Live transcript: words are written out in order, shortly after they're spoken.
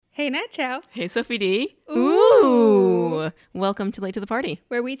Hey, Nat Chow. Hey, Sophie D. Ooh. Welcome to Late to the Party.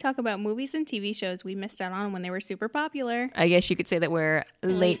 Where we talk about movies and TV shows we missed out on when they were super popular. I guess you could say that we're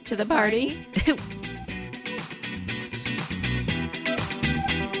late to the party.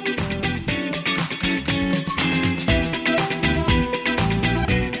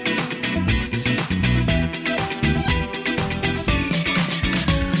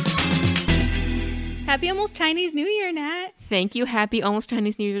 Happy almost Chinese New Year, Nat. Thank you. Happy almost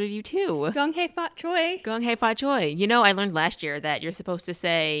Chinese New Year to you, too. Gong Hei Fat Choi. Gong Hei Fa Choi. You know, I learned last year that you're supposed to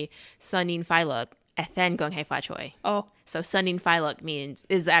say Sun Nin Fai Luk, and then Gong Hei Fa Choi. Oh, So Sun Nin Fai Luk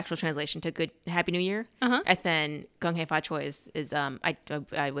is the actual translation to good Happy New Year. Uh-huh. And then Gong Hei Fa Choi is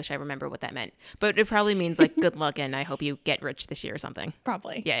I wish I remember what that meant. But it probably means like good luck and I hope you get rich this year or something.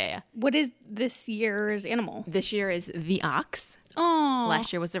 probably. Yeah. What is this year's animal? This year is the ox. Oh,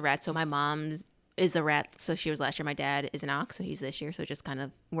 Last year was the rat, so my mom is a rat, so she was last year. My dad is an ox, so he's this year, so it just kind of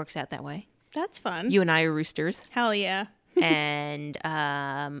works out that way. that's fun. You and I are roosters, Hell yeah. and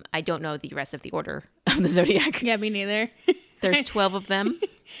I don't know the rest of the order of the zodiac. Yeah, me neither. There's 12 of them.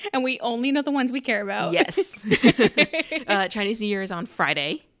 And we only know the ones we care about. Yes. Chinese New Year is on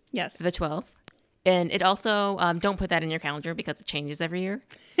Friday, Yes. the 12th. And it also, don't put that in your calendar because it changes every year.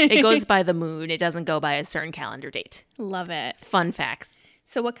 It goes by the moon. It doesn't go by a certain calendar date. Love it. Fun facts.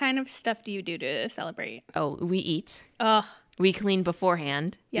 So what kind of stuff do you do to celebrate? Oh, we eat. Oh, We clean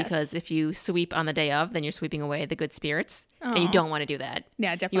beforehand Yes. because if you sweep on the day of, then you're sweeping away the good spirits. And you Aw. don't want to do that.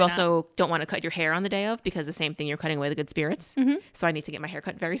 yeah, definitely You not. also don't want to cut your hair on the day of because the same thing, you're cutting away the good spirits. Mm-hmm. So I need to get my hair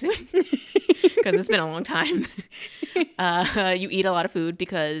cut very soon because it's been a long time. You eat a lot of food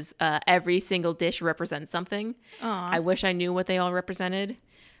because every single dish represents something. Aw. I wish I knew what they all represented.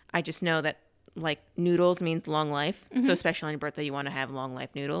 I just know that like noodles means long life. Mm-hmm. So especially on your birthday, you want to have long life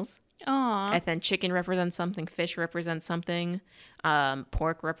noodles. Aw. And then chicken represents something, fish represents something,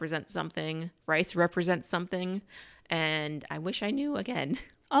 pork represents something, rice represents something, and I wish I knew again.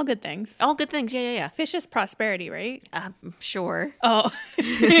 All good things. All good things, yeah. Fish is prosperity, right? Sure. Oh.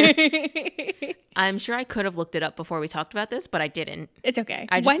 I'm sure I could have looked it up before we talked about this, but I didn't. It's okay.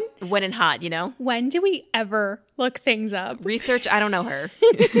 I just went in hot, you know? When do we ever look things up? Research, I don't know her.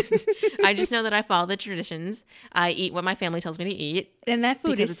 I just know that I follow the traditions. I eat what my family tells me to eat. And that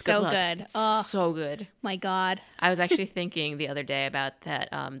food because is it's so luck. good. It's Oh so good. my God. I was actually thinking the other day about that,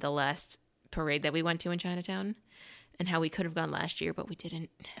 the last parade that we went to in Chinatown and how we could have gone last year, but we didn't.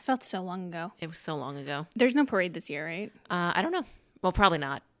 It felt so long ago. It was so long ago. There's no parade this year, right? I don't know. Well, probably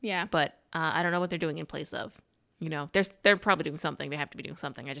not, Yeah. but I don't know what they're doing in place of. You know, they're probably doing something. They have to be doing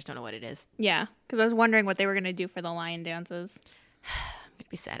something. I just don't know what it is. Yeah. Because I was wondering what they were going to do for the lion dances. I'm gonna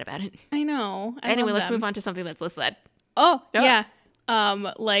be sad about it. I know. Anyway, let's move on to something that's less sad. Oh, Yeah.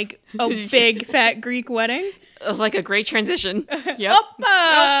 yeah. Like a big fat Greek wedding. Like a great transition. Yep.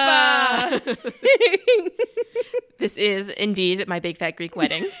 Oppa! This is indeed my big fat Greek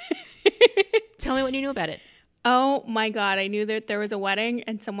wedding. Tell me what you knew about it. Oh my God. I knew that there was a wedding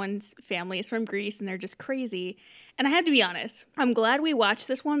and someone's family is from Greece and they're just crazy. And I had to be honest. I'm glad we watched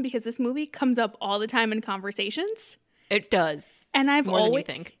this one because this movie comes up all the time in conversations. It does. And I've More than always you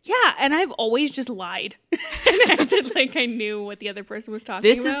think. Yeah, and I've always just lied. And acted like I knew what the other person was talking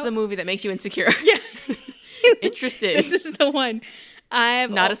This about. is the movie that makes you insecure. Yeah. Interesting. This is the one.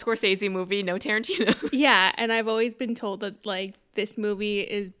 Not a Scorsese movie, no Tarantino. Yeah, and I've always been told that like this movie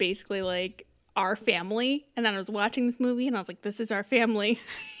is basically like our family. And then I was watching this movie and I was like, this is our family.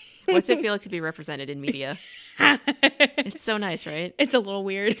 What's it feel like to be represented in media? It's so nice, right? It's a little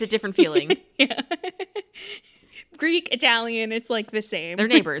weird. It's a different feeling. Yeah. Greek, Italian, it's like the same. They're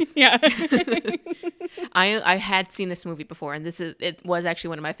neighbors. Yeah. I had seen this movie before, and it was actually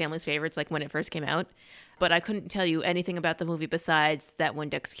one of my family's favorites, like when it first came out. But I couldn't tell you anything about the movie besides that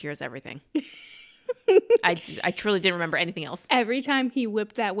Windex cures everything. I truly didn't remember anything else. Every time he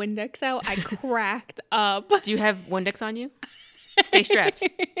whipped that Windex out, I cracked up. Do you have Windex on you? Stay strapped.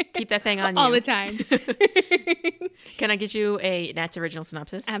 Keep that thing on you. All the time. Can I get you a Nat's original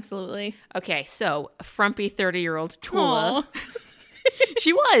synopsis? Absolutely. Okay, so frumpy 30-year-old Tula. Aw.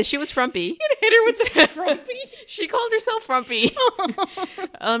 She was frumpy. Hit her with the frumpy. She called herself frumpy.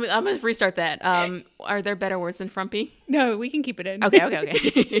 I'm going to restart that. Are there better words than frumpy? No, we can keep it in.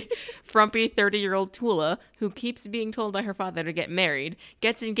 Okay. Frumpy 30-year-old Tula, who keeps being told by her father to get married,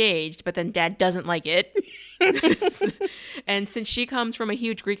 gets engaged, but then dad doesn't like it. And since she comes from a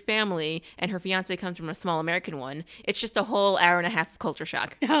huge Greek family and her fiance comes from a small American one, it's just a whole hour and a half of culture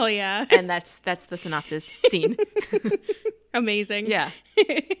shock. Hell yeah. And that's the synopsis scene. Amazing. Yeah.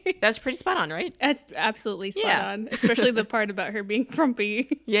 That's pretty spot on, right? That's absolutely spot Yeah. on. Especially the part about her being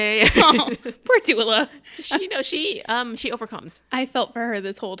frumpy. Yeah. Oh, poor Tula. She overcomes. I felt for her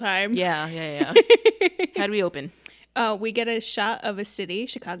this whole time. Yeah. How do we open? We get a shot of a city,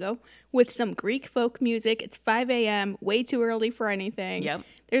 Chicago, with some Greek folk music. It's 5 a.m., way too early for anything. Yep.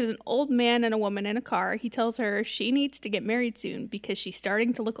 There's an old man and a woman in a car. He tells her she needs to get married soon because she's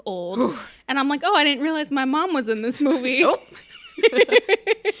starting to look old. And I'm like, oh, I didn't realize my mom was in this movie. Oh.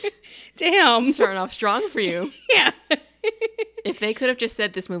 Damn. Starting off strong for you. Yeah. If they could have just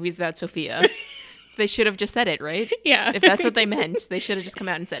said this movie's about Sophia, they should have just said it, right? Yeah. If that's what they meant, they should have just come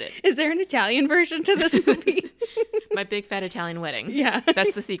out and said it. Is there an Italian version to this movie? My Big Fat Italian Wedding. Yeah.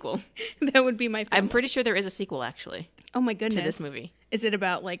 That's the sequel. That would be my favorite. I'm pretty sure there is a sequel, actually, Oh my goodness. to this movie. Is it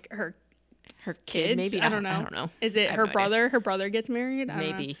about like her Her kids? kid, maybe? I don't know. I don't know. Is I it have her no idea. brother? Her brother gets married? I don't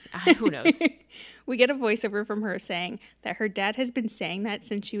know. Maybe. Who knows? We get a voiceover from her saying that her dad has been saying that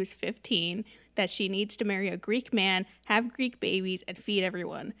since she was 15, that she needs to marry a Greek man, have Greek babies, and feed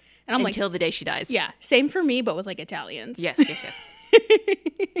everyone. And I'm Until the day she dies. like, yeah, same for me, but with like Italians. Yes.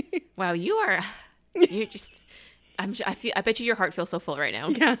 Wow, you're just. I bet you your heart feels so full right now.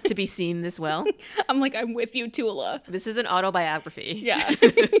 Yeah. To be seen this well. I'm like, I'm with you, Tula. This is an autobiography. Yeah.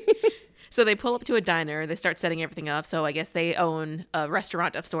 So they pull up to a diner. They start setting everything up. So I guess they own a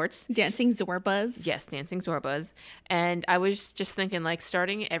restaurant of sorts. Dancing Zorbas. Yes, Dancing Zorbas. And I was just thinking, like,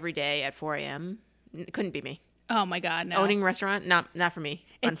 starting every day at 4 a.m. couldn't be me. Oh my God, no. Owning a restaurant, not for me,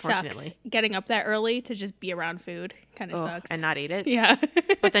 it unfortunately. sucks. Getting up that early to just be around food kind of Oh, sucks. and not eat it. Yeah.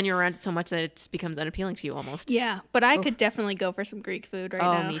 But then you're around it so much that it becomes unappealing to you almost. Yeah, but I could definitely go for some Greek food right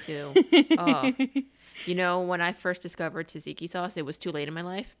now. Oh, me too. Oh. You know, when I first discovered tzatziki sauce, it was too late in my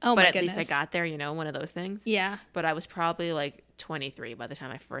life. Oh, but my at least I goodness. got there, one of those things. Yeah. But I was probably like 23 by the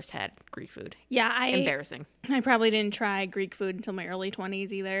time I first had Greek food. Yeah, Embarrassing. I probably didn't try Greek food until my early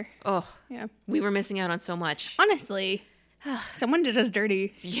 20s either. Oh, Yeah. we were missing out on so much. Honestly, someone did us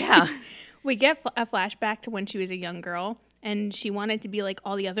dirty. Yeah. We get a flashback to when she was a young girl and she wanted to be like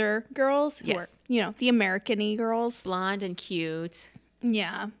all the other girls who Yes. were, the American-y girls. Blonde and cute.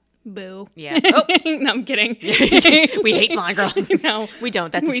 Yeah. Boo. Yeah. Oh, No, I'm kidding. we hate blonde girls. No. We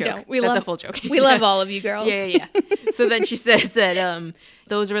don't. That's a We joke. don't. We That's a love- full joke. We love all of you girls. Yeah. So then she says that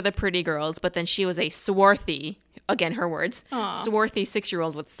those were the pretty girls, but then she was a swarthy, again, her words, Aw. swarthy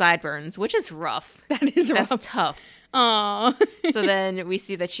 6-year-old with sideburns, which is rough. That is That's rough. tough. Aw. So then we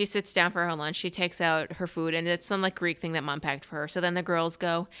see that she sits down for her lunch. She takes out her food, and it's some like Greek thing that mom packed for her. So then the girls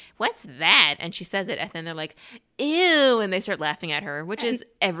go, "What's that?" And she says it, and then they're like, "Ew!" And they start laughing at her, which is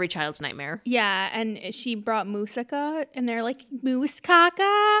every child's nightmare. Yeah, and she brought moussaka, and they're like,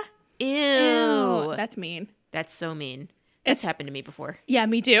 moussaka? Ew. Ew. That's mean. That's so mean. It's happened to me before. Yeah,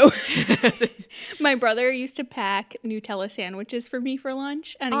 me too. My brother used to pack Nutella sandwiches for me for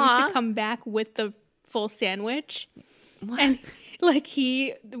lunch, and he used Aw. to come back with the full sandwich. What? And like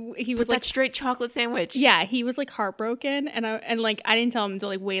he was like, That straight chocolate sandwich. yeah, he was like heartbroken, and I didn't tell him until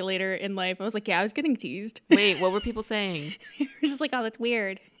like way later in life. I was like, yeah, I was getting teased. Wait, what were people saying? He was just like, oh, that's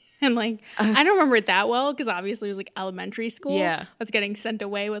weird. And like, I don't remember it that well because obviously it was like elementary school. Yeah. I was getting sent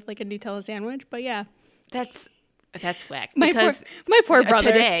away with like a Nutella sandwich, but yeah, That's whack. my because poor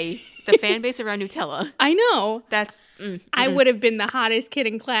brother. today, the fan base around Nutella, I know. that's... I would have been the hottest kid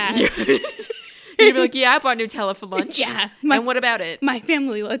in class. You'd be like, yeah, I bought Nutella for lunch. Yeah. And what about it? My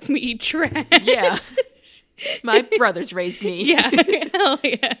family lets me eat trash. Yeah. My brothers raised me. Yeah. Hell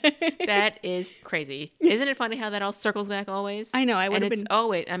yeah. That is crazy. Isn't it funny how that all circles back always? I know, I And would've it's- been- Oh,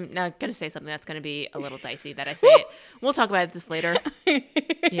 wait. I'm not going to say something that's going to be a little dicey that I say it. We'll talk about this later.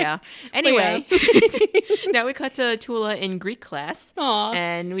 Yeah. Anyway, now we cut to Tula in Greek class. Aw.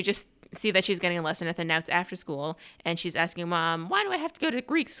 And we just see that she's getting a lesson, and then now it's after school, and she's asking Mom, why do I have to go to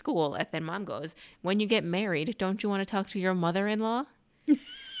Greek school? And then Mom goes, when you get married, don't you want to talk to your mother-in-law?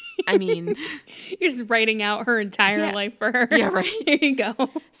 I mean, You're just writing out her entire Yeah. life for her. Yeah, right. Here you go.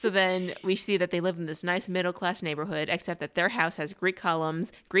 so then we see that they live in this nice middle-class neighborhood, except that their house has Greek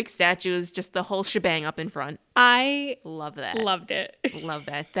columns, Greek statues, just the whole shebang up in front. I Love that. loved it. Love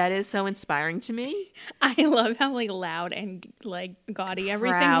that. That is so inspiring to me. I love how like loud and like gaudy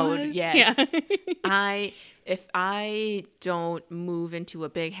everything Proud, was. yes. Yeah. If I don't move into a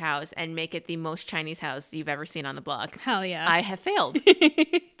big house and make it the most Chinese house you've ever seen on the block, Hell yeah. I have failed.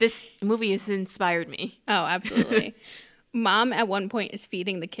 This movie has inspired me. Oh, absolutely. Mom at one point is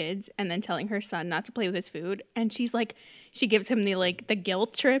feeding the kids and then telling her son not to play with his food. And she's like, she gives him the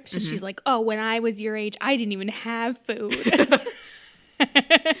guilt trip. So she's like, oh, when I was your age, I didn't even have food.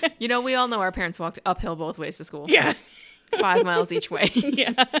 You know, we all know our parents walked uphill both ways to school. Yeah. 5 miles each way.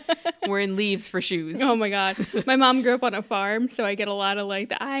 Yeah. Wearing leaves for shoes. Oh my God. My mom grew up on a farm, so I get a lot of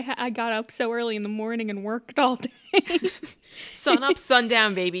I got up so early in the morning and worked all day. Sun up, sun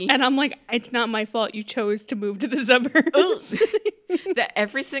down, baby. And I'm like, it's not my fault you chose to move to the suburbs. That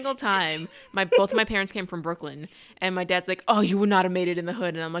every single time, both my parents came from Brooklyn, and my dad's like, oh, you would not have made it in the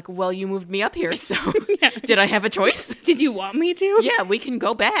hood. And I'm like, well, you moved me up here, so did I have a choice? Did you want me to? Yeah, we can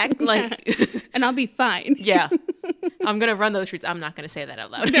go back. Like, and I'll be fine. Yeah. I'm going to run those streets. I'm not going to say that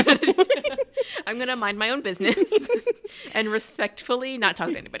out loud. No. I'm going to mind my own business and respectfully not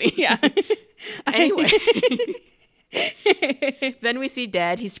talk to anybody. Yeah. Anyway. Then we see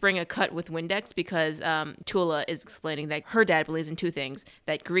Dad. He's spraying a cut with Windex because Tula is explaining that her dad believes in two things: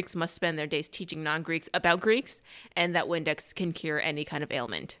 that Greeks must spend their days teaching non-Greeks about Greeks, and that Windex can cure any kind of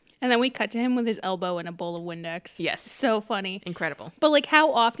ailment. And then we cut to him with his elbow in a bowl of Windex. Yes. So funny. Incredible. But like,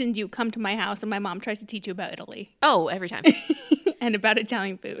 how often do you come to my house and my mom tries to teach you about Italy? Oh, every time. And about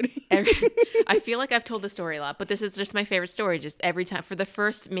Italian food. I feel like I've told this story a lot, but this is just my favorite story. Just every time, for the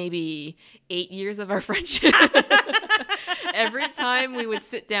first maybe 8 years of our friendship, every time we would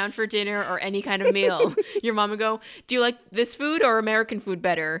sit down for dinner or any kind of meal, your mom would go, do you like this food or American food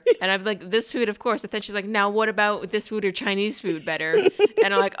better? And I'd be like, this food, of course. And then she's like, now what about this food or Chinese food better?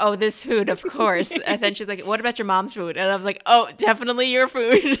 And I'm like, oh, this food, of course. And then she's like, what about your mom's food? And I was like, oh, definitely your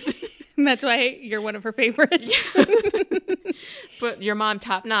food. And that's why you're one of her favorites. But your mom,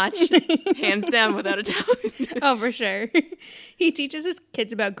 top notch, hands down, without a doubt. Oh, for sure. He teaches his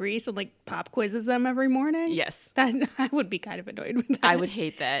kids about Greece and like pop quizzes them every morning. Yes. That I would be kind of annoyed with that. I would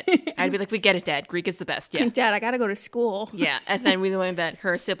hate that. I'd be like, we get it, Dad. Greek is the best. Yeah. Dad, I gotta go to school. Yeah. And then we learned that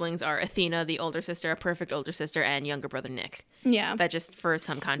her siblings are Athena, the older sister, a perfect older sister, and younger brother Nick. Yeah. That just for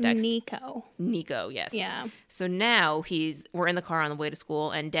some context. Nico, yes. Yeah. So now we're in the car on the way to school,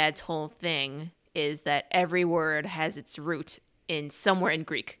 and Dad's whole thing is that every word has its root in somewhere in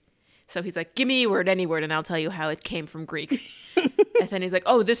Greek. So he's like, give me a word, any word, and I'll tell you how it came from Greek. And then he's like,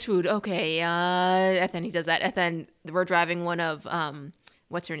 oh, this food, okay. And then he does that. And then we're driving one of,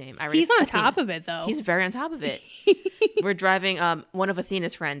 what's her name? He's on top of it, though. He's very on top of it. We're driving, one of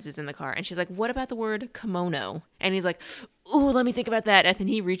Athena's friends is in the car, and she's like, what about the word kimono? And he's like, ooh, let me think about that. And then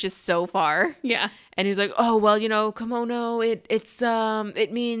he reaches so far. Yeah. And he's like, oh, well, kimono,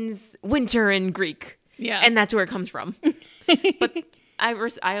 it means winter in Greek. Yeah. And that's where it comes from. But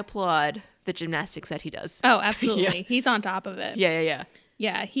I applaud the gymnastics that he does. Oh, absolutely. Yeah. He's on top of it. Yeah.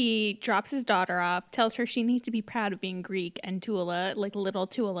 Yeah, he drops his daughter off, tells her she needs to be proud of being Greek, and Tula, like little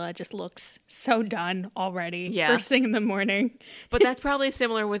Tula, just looks so done already. Yeah. First thing in the morning. But that's probably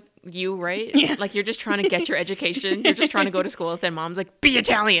similar with you, right? Yeah. Like, you're just trying to get your education. You're just trying to go to school. Then mom's like, be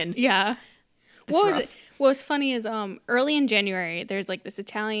Italian. Yeah. It's What was rough. it? What was funny is early in January, there's like this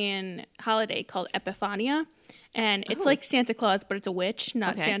Italian holiday called Epifania, and it's like Santa Claus, but it's a witch,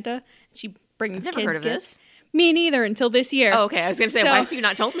 not Okay. Santa. She brings I've never kids heard of gifts. this. Me neither until this year. Oh, okay. I was going to say, So- why have you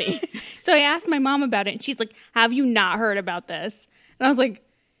not told me? So I asked my mom about it, and she's like, have you not heard about this? And I was like,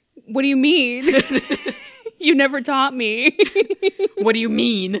 what do you mean? You never taught me. What do you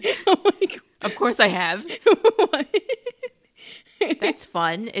mean? I'm like, Of course I have. what? That's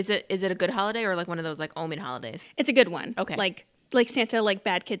fun. Is it a good holiday or like one of those like omen holidays? It's a good one. Okay. Like Santa, like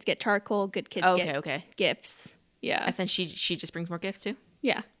bad kids get charcoal, good kids get Okay. gifts. Yeah. And then she just brings more gifts too?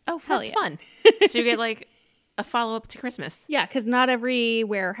 Yeah. Oh, Hell that's yeah. fun. So you get like a follow-up to Christmas. Yeah, because not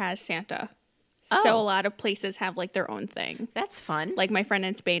everywhere has Santa. Oh. So a lot of places have like their own thing. That's fun. Like my friend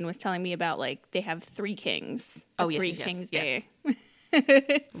in Spain was telling me about like they have Three Kings. Oh, the yes, Three yes, Kings yes. Day.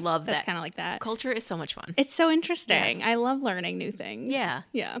 Love That's that. kind of like that. Culture is so much fun. It's so interesting. Yes. I love learning new things. Yeah.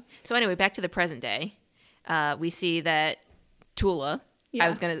 Yeah. So anyway, back to the present day. We see that Tula.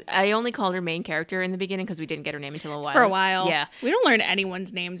 Yeah. I only called her main character in the beginning because we didn't get her name until a while. For a while. Yeah. We don't learn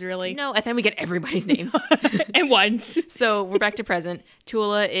anyone's names really. No, and then we get everybody's names. And once. So we're back to present.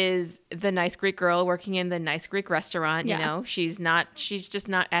 Tula is the nice Greek girl working in the nice Greek restaurant. Yeah. You know, she's just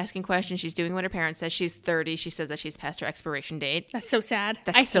not asking questions. She's doing what her parents says. She's 30. She says that she's past her expiration date. That's so sad.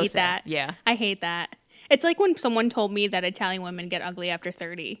 That's I so hate sad. that. Yeah. I hate that. It's like when someone told me that Italian women get ugly after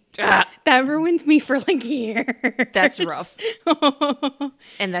 30. Ah, That ruins me for like years. that's rough.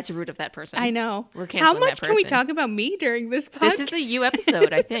 And that's the root of that person. I know. We're How canceling much that can we person. talk about me during this podcast? This is a you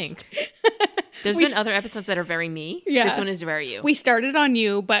episode, I think. There's We been s- other episodes that are very me. Yeah. This one is very you. We started on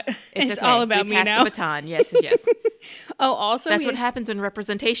you, but it's okay. all about we me passed now. the baton. Yes, yes. Oh, also, That's what happens when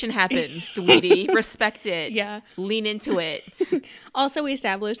representation happens, sweetie. Respect it. Yeah. Lean into it. Also, we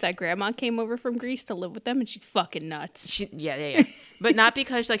established that grandma came over from Greece to live with them, and she's fucking nuts. Yeah. But not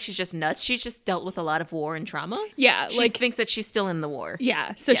because like she's just nuts. She's just dealt with a lot of war and trauma. Yeah, She like thinks that she's still in the war.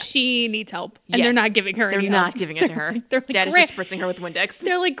 yeah. So Yeah. she needs help, and they're Yes. not giving her. They're any not help. giving it to her. They're like, Dad is just spritzing her with Windex.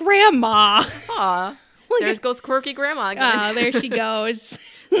 They're like, Grandma. Aw. There goes quirky grandma again. Oh, there she goes.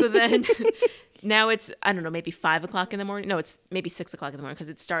 So then now it's, I don't know, maybe 5 o'clock in the morning. No, it's maybe 6 o'clock in the morning because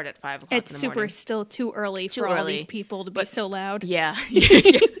it started at 5 o'clock It's in the morning. still too early for all early. these people to be so loud. Yeah.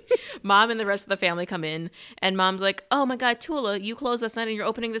 Mom and the rest of the family come in, and Mom's like, oh my God, Tula, you closed last night and you're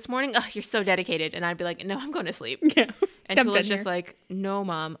opening this morning? Oh, you're so dedicated. And I'd be like, no, I'm going to sleep. Yeah. And I'm Tula's done just here. like, no,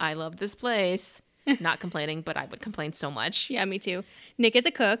 Mom, I love this place. Not complaining, but I would complain so much. Yeah, me too. Nick is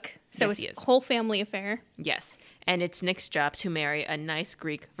a cook, so Yes, he it's is. a whole family affair. Yes. And it's Nick's job to marry a nice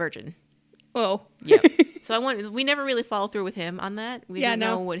Greek virgin. Oh. Yep. So we never really follow through with him on that. We Yeah, didn't no.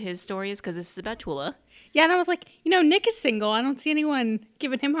 know what his story is because this is about Tula. Yeah, and I was like, Nick is single. I don't see anyone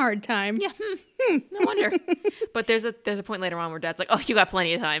giving him a hard time. Yeah. No wonder. But there's a point later on where Dad's like, oh, you got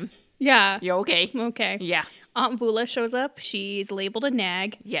plenty of time. Yeah. You okay? Okay. Yeah. Aunt Vula shows up. She's labeled a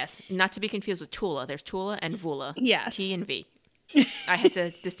nag. Yes. Not to be confused with Tula. There's Tula and Vula. Yes. T and V. I had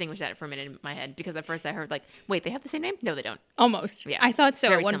to distinguish that for a minute in my head because at first I heard like, wait, they have the same name? No, they don't. Almost. Yeah. I thought so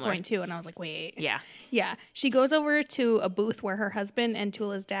Very at one similar. point too, and I was like, wait. Yeah. Yeah. She goes over to a booth where her husband and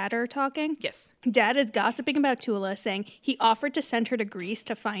Tula's dad are talking. Yes. Dad is gossiping about Tula, saying he offered to send her to Greece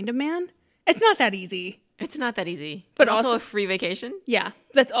to find a man. It's not that easy. It's not that easy. But And also also- a free vacation. Yeah.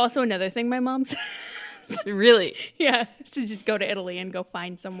 That's also another thing my mom said. Really? Yeah. To just go to Italy and go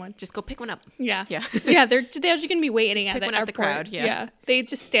find someone. Just go pick one up. Yeah. Yeah. Yeah, they're just going to be waiting at pick the one airport. out the crowd, yeah. They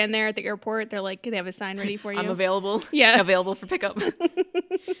just stand there at the airport. They're like, they have a sign ready for you. I'm available. Yeah. Available for pickup.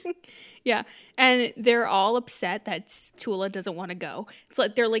 Yeah. And they're all upset that Tula doesn't want to go. It's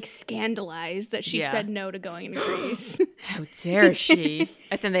like they're like scandalized that she Yeah. said no to going to Greece. How dare she?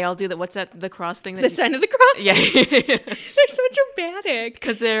 And then they all do that. What's that? The cross thing? That The sign of the cross. Yeah. They're so dramatic.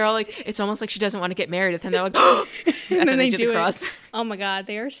 Because they're all like, it's almost like she doesn't want to get married. And then they're like, oh. And then they do do the it. cross. Oh my God,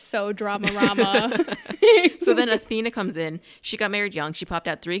 they are so drama-rama. So then Athena comes in. She got married young. She popped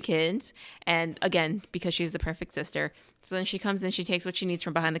out 3 kids. And again, because she's the perfect sister. So then she comes in. She takes what she needs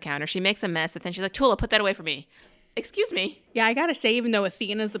from behind the counter. She makes a mess. And then she's like, Tula, put that away for me. Excuse me. Yeah, I gotta say, even though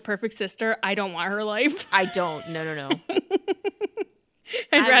Athena's the perfect sister, I don't want her life. I don't. No.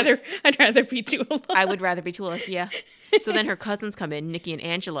 I'd rather be Tula. I would rather be Tula's, yeah. So then her cousins come in, Nikki and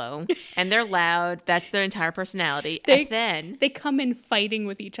Angelo, and they're loud. That's their entire personality. And then, They come in fighting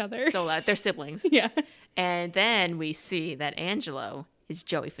with each other. so loud. They're siblings. Yeah. And then we see that Angelo is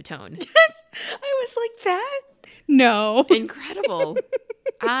Joey Fatone. Yes. I was like, that? No. Incredible.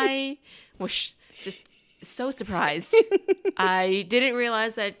 I was just so surprised. I didn't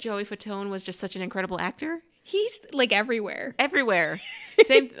realize that Joey Fatone was just such an incredible actor. He's like everywhere. Everywhere.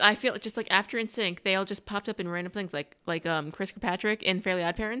 Same. I feel just like after NSYNC, they all just popped up in random things, like Chris Kirkpatrick in Fairly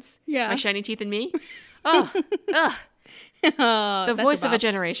Odd Parents. Yeah. My Shiny Teeth and Me. Oh, ugh. Oh, The that's voice of a bop.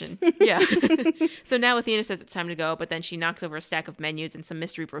 generation. Yeah. So now Athena says it's time to go, but then she knocks over a stack of menus and some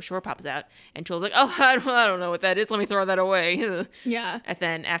mystery brochure pops out. And Tula's like, oh, I don't know what that is. Let me throw that away. Yeah. And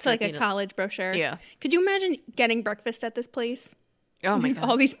then It's after like Athena, a college brochure. Yeah. Could you imagine getting breakfast at this place? oh my There's God.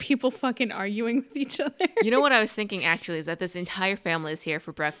 all these people fucking arguing with each other. You know what I was thinking actually is that this entire family is here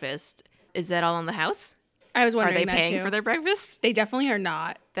for breakfast. Is that all in the house? I was Are wondering they that paying too. for their breakfast? They definitely are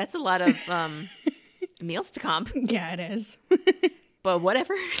not. That's a lot of meals to comp. Yeah, it is. But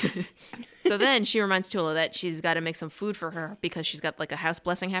whatever. So then she reminds Tula that she's got to make some food for her because she's got like a house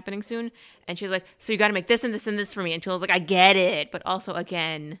blessing happening soon. And she's like, so you got to make this and this and this for me. And Tula's like, I get it. But also,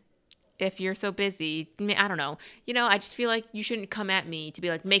 again, if you're so busy, I don't know. I just feel like you shouldn't come at me to be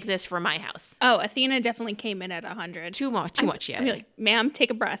like, make this for my house. Oh, Athena definitely came in at 100. Too much, yeah. I'd be like, ma'am, take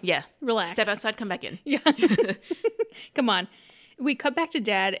a breath. Yeah. Relax. Step outside, come back in. Yeah. Come on. We cut back to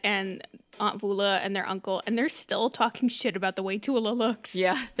Dad and Aunt Vula and their uncle, and they're still talking shit about the way Tula looks.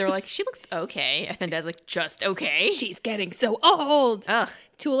 Yeah. They're like, she looks okay. And then Dad's like, just okay. She's getting so old. Ugh.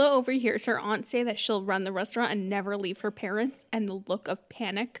 Tula overhears her aunt say that she'll run the restaurant and never leave her parents, and the look of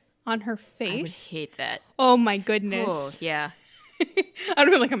panic on her I would face. hate that. Oh my goodness. Oh, yeah. I don't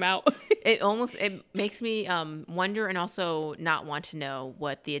feel like I'm out. It makes me wonder and also not want to know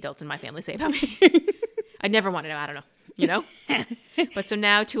what the adults in my family say about me. I never want to know. I don't know. But so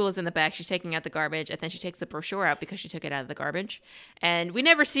now Tula's in the back. She's taking out the garbage, and then she takes the brochure out because she took it out of the garbage. And we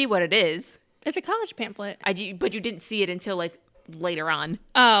never see what it is. It's a college pamphlet. But you didn't see it until like later on.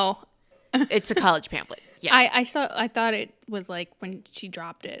 Oh, It's a college pamphlet. Yes. I thought it was like when she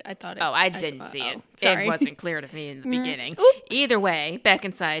dropped it. I thought it. Oh, I didn't see it. Sorry. It wasn't clear to me in the beginning. Oop. Either way, back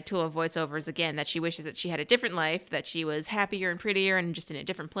inside, Tula voiceovers again that she wishes that she had a different life, that she was happier and prettier and just in a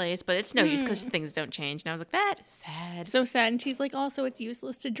different place. But it's no use because things don't change. And I was like, that is sad. So sad. And she's like, also, it's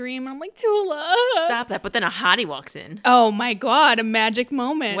useless to dream. And I'm like, Tula. Stop that. But then a hottie walks in. Oh my God, a magic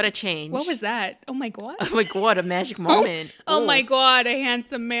moment. What a change. What was that? Oh my God. Like, what a magic moment. Oh Ooh. my God, a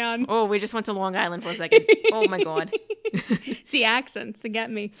handsome man. Oh, we just went to Long Island for a second. Oh my God. It's the accents that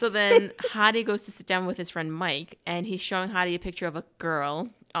get me. So then Hottie goes to sit down with his friend Mike, and he's showing Hottie a picture of a girl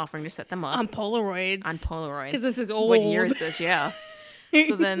offering to set them up. On Polaroids. On Polaroids. Because this is old. What year is this? Yeah.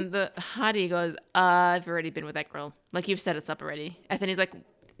 So then the Hottie goes, I've already been with that girl. Like, you've set us up already. And then he's like,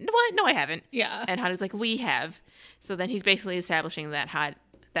 what? No, I haven't. Yeah. And Hottie's like, we have. So then he's basically establishing that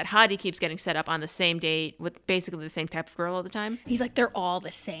Hottie keeps getting set up on the same date with basically the same type of girl all the time. He's like, they're all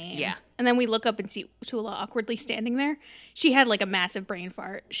the same. Yeah. And then we look up and see Tula awkwardly standing there. She had like a massive brain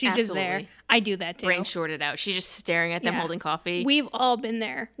fart. She's just there. Absolutely. I do that too. Brain shorted out. She's just staring at them Yeah. holding coffee. We've all been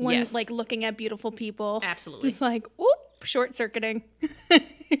there when Yes. like looking at beautiful people. Absolutely. Just like, whoop, short circuiting.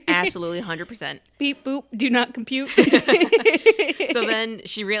 Absolutely, 100%. Beep, boop, do not compute. So then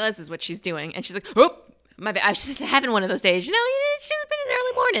she realizes what she's doing, and she's like, oh, my bad. I was just having one of those days. You know, it's just been an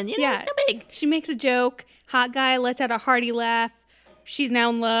early morning. You know, Yeah. it's no big. She makes a joke. Hot guy lets out a hearty laugh. She's now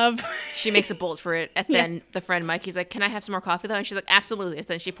in love. She makes a bolt for it. And then the friend Mike, he's like, can I have some more coffee, though? And she's like, absolutely. And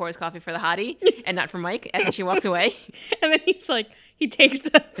then she pours coffee for the Hottie and not for Mike. And then she walks away. And then he's like, he takes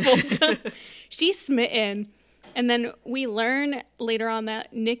the full cup. She's smitten. And then we learn later on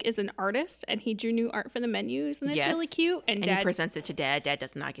that Nick is an artist and he drew new art for the menus. And it's Yes. really cute. And And Dad he presents it to Dad. Dad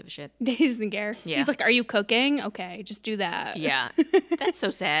does not give a shit. doesn't care. Yeah. He's like, are you cooking? Okay, just do that. Yeah. That's so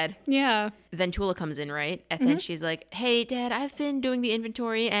sad. Yeah. Then Tula comes in, right? And then she's like, hey, Dad, I've been doing the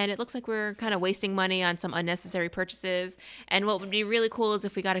inventory and it looks like we're kind of wasting money on some unnecessary purchases. And what would be really cool is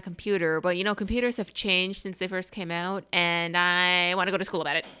if we got a computer. But, you know, computers have changed since they first came out and I want to go to school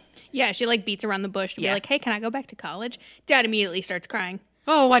about it. Yeah, she like beats around the bush to be Yeah. like, hey, can I go back to college? Dad immediately starts crying.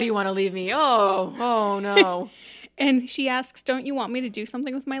 Oh, why do you want to leave me? Oh, no. And she asks, don't you want me to do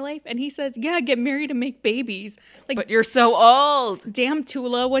something with my life? And he says, yeah, get married and make babies. Like, But you're so old. damn,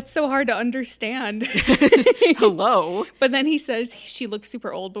 Tula, what's so hard to understand? Hello. But then he says she looks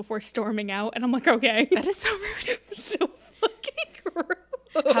super old before storming out. And I'm like, okay. That is so rude. So fucking rude.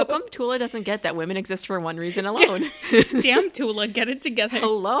 How come Tula doesn't get that women exist for one reason alone? Damn, Tula, get it together.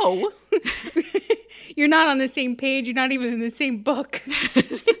 Hello. You're not on the same page. You're not even in the same book.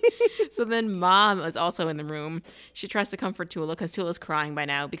 So then Mom is also in the room. She tries to comfort Tula because Tula's crying by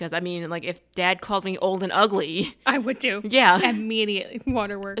now. Because, I mean, like, if Dad called me old and ugly, I would too. yeah, Immediately.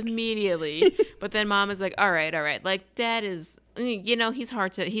 Waterworks. immediately. But then Mom is like, all right. Like, Dad is, you know, he's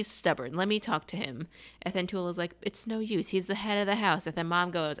stubborn. Let me talk to him. And then Tula's like, it's no use. He's the head of the house. And then Mom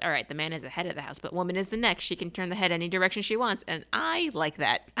goes, all right, the man is the head of the house, but woman is the neck. She can turn the head any direction she wants. And I like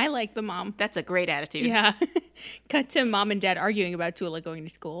that. I like the mom. That's a great attitude. Yeah. Cut to Mom and Dad arguing about Tula going to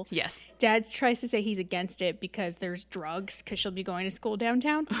school. Yes. Dad tries to say he's against it because there's drugs because she'll be going to school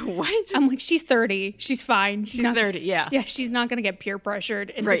downtown. What? I'm like, she's 30. She's fine. She's 30, yeah. Yeah, she's not going to get peer pressured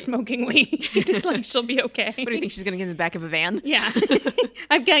into Right. smoking weed. Like, she'll be okay. What do you think? She's going to get in the back of a van? Yeah.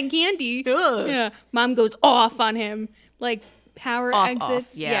 I've got candy. Ugh. Yeah. Mom goes off on him. Like, power Off,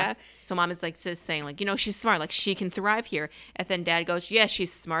 exits. yeah. So Mom is like saying like, you know, she's smart, like she can thrive here. And then Dad goes, yes,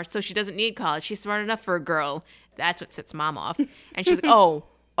 she's smart, so she doesn't need college. She's smart enough for a girl. That's what sets Mom off. And she's like, oh,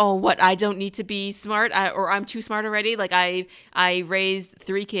 what? I don't need to be smart, or I'm too smart already. Like I raised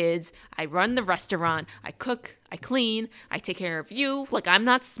 3 kids. I run the restaurant. I cook. I clean. I take care of you. Like I'm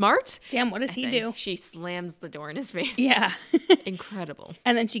not smart. Damn, what does he And do? she slams the door in his face. Yeah. Incredible.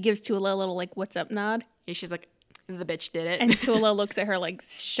 And then she gives Tula a little, like, what's up nod. And she's like, the bitch did it. And Tula looks at her, like,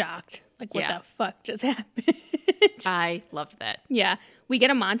 shocked. Like, what Yeah. the fuck just happened? I loved that. Yeah. We get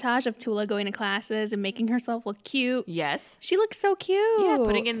a montage of Tula going to classes and making herself look cute. Yes. She looks so cute. Yeah,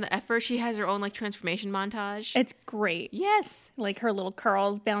 putting in the effort. She has her own like transformation montage. It's great. Yes. Like her little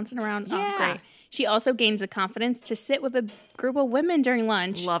curls bouncing around. Yeah. Oh, great. She also gains the confidence to sit with a group of women during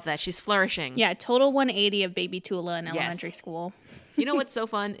lunch. Love that. She's flourishing. Yeah, total 180 of baby Tula in Yes. elementary school. You know what's so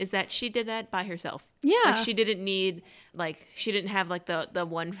fun is that she did that by herself. Yeah. Like she didn't need she didn't have like the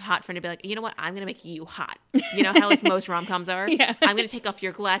one hot friend to be like, you know what, I'm gonna make you hot. You know how like most rom-coms are? Yeah. I'm gonna take off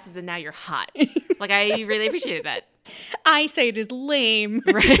your glasses and now you're hot. Like I really appreciated that. I say it is lame.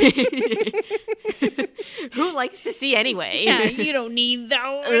 Right. Who likes to see anyway? Yeah, you don't need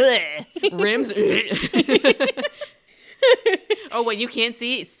those. Ugh. Rims. Oh, what you can't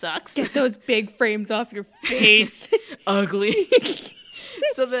see? It sucks. Get those big frames off your face. Ugly.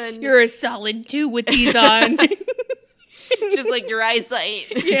 So then You're a solid 2 with these on. Just like your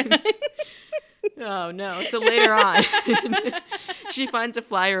eyesight. Yeah. Oh, no. So later on, she finds a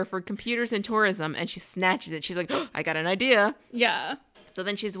flyer for computers and tourism, and she snatches it. She's like, oh, I got an idea. Yeah. So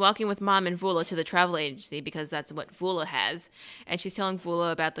then she's walking with Mom and Vula to the travel agency because that's what Vula has. And she's telling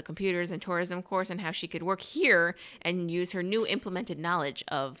Vula about the computers and tourism course and how she could work here and use her new implemented knowledge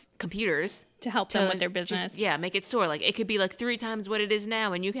of computers. To help them with their business. Make it soar. Like, it could be like 3 times what it is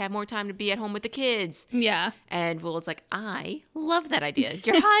now, and you have more time to be at home with the kids. Yeah. And Vula's like, I love that idea.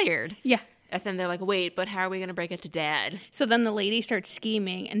 You're hired. Yeah. And then they're like, wait, but how are we going to break it to Dad? So then the lady starts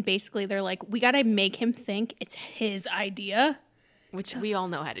scheming, and basically they're like, we got to make him think it's his idea. Which we all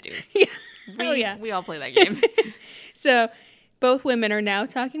know how to do. Yeah. We all play that game. So both women are now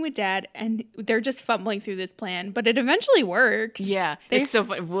talking with Dad, and they're just fumbling through this plan, but it eventually works. Yeah. It's so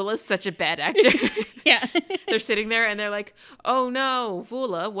funny. Vula's such a bad actor. Yeah. They're sitting there and they're like, oh no,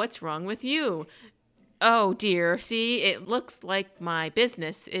 Vula, what's wrong with you? Oh dear, see, it looks like my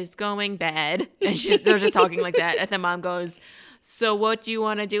business is going bad. And they're just talking like that. And then Mom goes, so what do you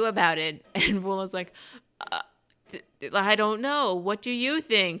want to do about it? And Vula's like, I don't know. What do you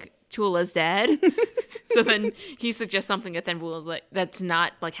think, Tula's dad? So then he suggests something that then Vula's like, that's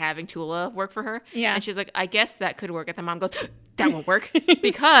not like having Tula work for her. Yeah. And she's like, I guess that could work. And then Mom goes, that won't work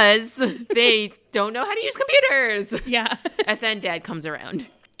because they don't know how to use computers. Yeah. And then Dad comes around.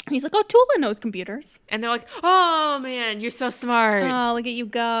 He's like, oh, Tula knows computers. And they're like, oh man, you're so smart. Oh, look at you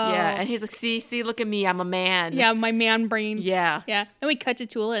go. Yeah. And he's like, see, look at me. I'm a man. Yeah, my man brain. Yeah. Yeah. Then we cut to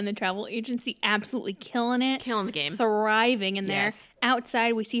Tula in the travel agency, absolutely killing it. Killing the game. Thriving in there. Yes.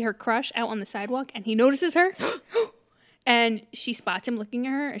 Outside, we see her crush out on the sidewalk, and he notices her. And she spots him looking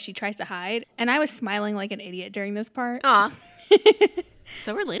at her, and she tries to hide. And I was smiling like an idiot during this part. Aw.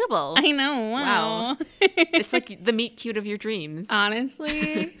 So relatable. I know. Wow. It's like the meet cute of your dreams.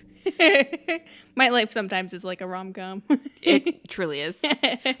 Honestly. My life sometimes is like a rom-com. It truly is.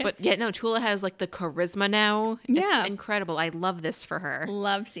 But yeah, no, Tula has like the charisma now. Yeah. It's incredible. I love this for her.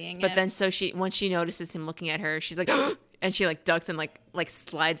 Love seeing it. But then so once she notices him looking at her, she's like, and she like ducks and like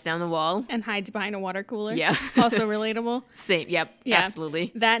slides down the wall. And hides behind a water cooler. Yeah. Also relatable. Same. Yep. Yeah.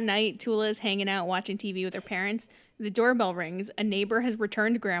 Absolutely. That night, Tula is hanging out watching TV with her parents. The doorbell rings. A neighbor has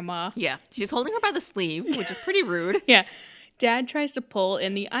returned Grandma. Yeah. She's holding her by the sleeve, which is pretty rude. Yeah. Dad tries to pull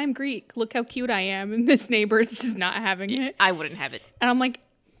in the I'm Greek, look how cute I am. And this neighbor's just not having it. I wouldn't have it. And I'm like,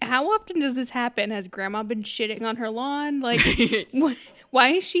 how often does this happen? Has Grandma been shitting on her lawn? Like, why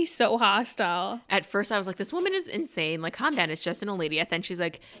is she so hostile? At first I was like, this woman is insane. Like, calm down. It's just an old lady. And then she's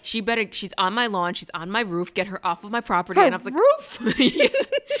like, she's on my lawn. She's on my roof. Get her off of my property. Her and I was like, roof? Yeah.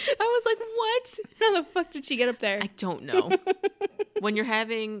 I was like, what? How the fuck did she get up there? I don't know. When you're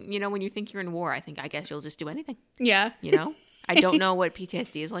having, when you think you're in war, I guess you'll just do anything, Yeah. I don't know what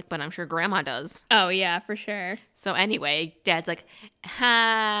PTSD is like, but I'm sure Grandma does. Oh, yeah, for sure. So anyway, Dad's like,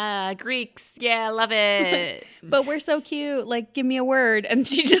 Greeks. Yeah, love it. But we're so cute. Like, give me a word. And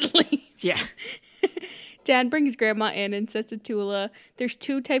she just leaves. Yeah. Dad brings Grandma in and says to Tula, there's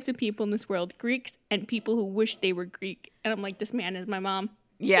 2 types of people in this world, Greeks and people who wish they were Greek. And I'm like, this man is my mom.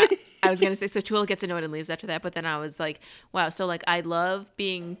 Yeah, I was going to say, so Tula gets annoyed and leaves after that. But then I was like, wow, so like I love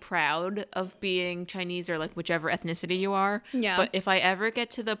being proud of being Chinese or like whichever ethnicity you are. Yeah. But if I ever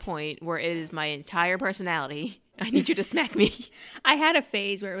get to the point where it is my entire personality, I need you to smack me. I had a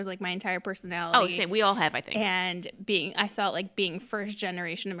phase where it was like my entire personality. Oh, same. We all have, I think. And I thought like being first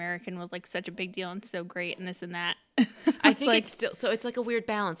generation American was like such a big deal and so great and this and that. I think like, it's still, so it's like a weird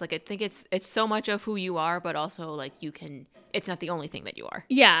balance. Like I think it's so much of who you are, but also like it's not the only thing that you are.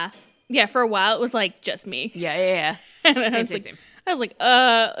 Yeah. Yeah, for a while it was like just me. Yeah. And then Same. I was like,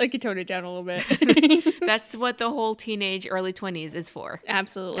 I could tone it down a little bit. That's what the whole teenage, early 20s is for.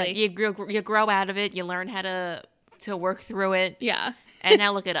 Absolutely. You grow out of it. You learn how to work through it. Yeah. And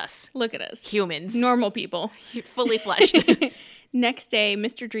now look at us. Look at us. Humans. Normal people. Fully fleshed. Next day,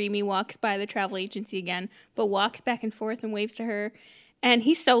 Mr. Dreamy walks by the travel agency again, but walks back and forth and waves to her. And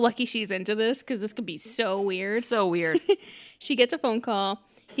he's so lucky she's into this because this could be so weird. So weird. She gets a phone call.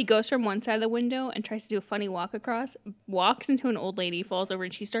 He goes from one side of the window and tries to do a funny walk across, walks into an old lady, falls over,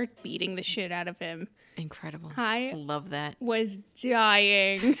 and she starts beating the shit out of him. Incredible. I love that. Was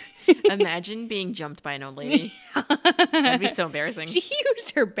dying. Imagine being jumped by an old lady. That'd be so embarrassing. She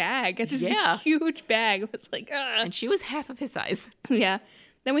used her bag. This is a huge bag. It was like, ugh. And she was half of his size. Yeah.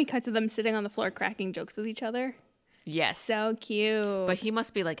 Then we cut to them sitting on the floor cracking jokes with each other. Yes. So cute. But he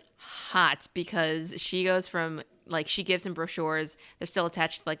must be like hot because she goes from like she gives him brochures. They're still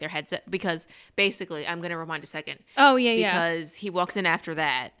attached to like their headset because basically I'm going to rewind a second. Oh, yeah, because he walks in after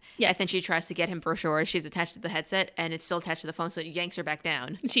that Yes. And then she tries to get him brochures. She's attached to the headset, and it's still attached to the phone, so it yanks her back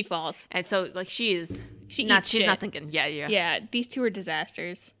down. She falls. And so, like, she's eats not shit. thinking. Yeah. Yeah, these two are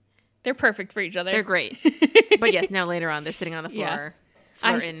disasters. They're perfect for each other. They're great. But yes, now later on, they're sitting on the Yeah. floor,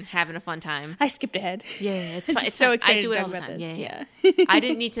 flirting, having a fun time. I skipped ahead. Yeah, it's fun. Just so fun. excited I do to it talk all the about time. this. Yeah. Yeah. I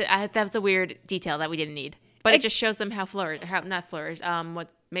didn't need to. That was a weird detail that we didn't need, but it just shows them how not flourished.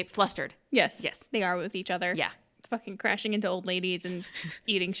 Maybe flustered. Yes. Yes. They are with each other. Yeah. Fucking crashing into old ladies and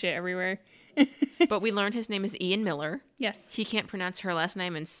eating shit everywhere. But we learned his name is Ian Miller. Yes. He can't pronounce her last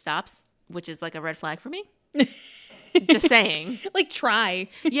name and stops, which is like a red flag for me. Just saying. Like, try.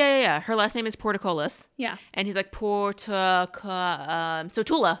 Yeah. Her last name is Portocolis. Yeah. And he's like so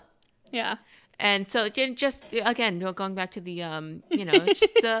Tula. Yeah. And so just again, going back to the it's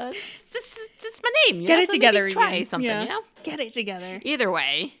just my name. Get it So together. maybe try Ian. something, Yeah. Get it together. Either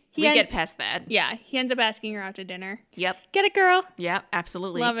way, we Yeah. get past that. Yeah. He ends up asking her out to dinner. Yep. Get it, girl. Yeah,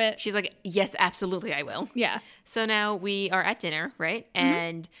 absolutely. Love it. She's like, yes, absolutely, I will. Yeah. So now we are at dinner, right?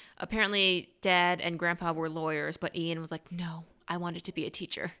 And apparently Dad and Grandpa were lawyers, but Ian was like, no, I wanted to be a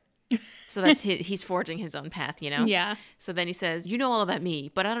teacher. So that's he's forging his own path, you know? Yeah. So then he says, you know all about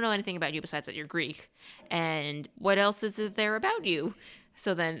me, but I don't know anything about you besides that you're Greek. And what else is there about you?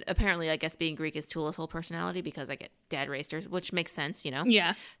 So then apparently, I guess being Greek is Tula's whole personality because I get Dad raised her, which makes sense, you know?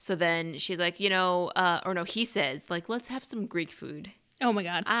 Yeah. So then she's like, he says, like, let's have some Greek food. Oh my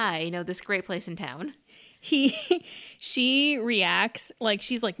God. I know this great place in town. She reacts like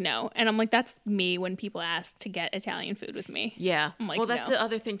she's like, no. And I'm like, that's me when people ask to get Italian food with me. Yeah. I'm like, well, that's no. the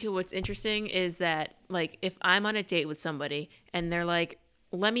other thing, too. What's interesting is that, like, if I'm on a date with somebody and they're like,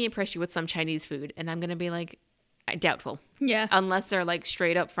 let me impress you with some Chinese food, and I'm going to be like, doubtful. Yeah. Unless they're, like,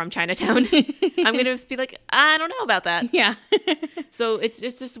 straight up from Chinatown. I'm going to be like, I don't know about that. Yeah. So it's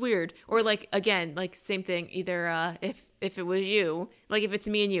just weird. Or, like, again, like, same thing. Either if it was you, like, if it's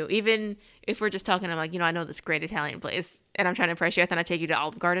me and you, even if we're just talking, I'm like, I know this great Italian place, and I'm trying to impress you, then I take you to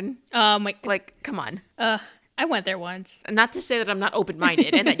Olive Garden. Like, come on. I went there once. Not to say that I'm not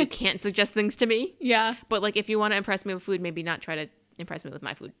open-minded and that you can't suggest things to me. Yeah. But, like, if you want to impress me with food, maybe not try to impress me with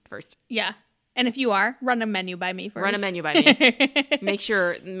my food first. Yeah. And if you are, run a menu by me first. Run a menu by me. Make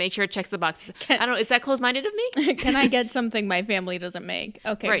sure it checks the boxes. I don't know. Is that close-minded of me? Can I get something my family doesn't make?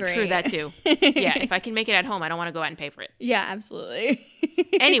 Okay, Right. great. True. That too. Yeah. If I can make it at home, I don't want to go out and pay for it. Yeah, absolutely.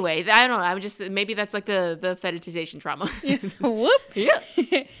 Anyway, I don't know. I'm just maybe that's like the fetishization trauma. Whoop.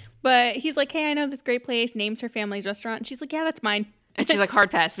 Yeah. But he's like, hey, I know this great place. Names her family's restaurant. And she's like, yeah, that's mine. And she's like, hard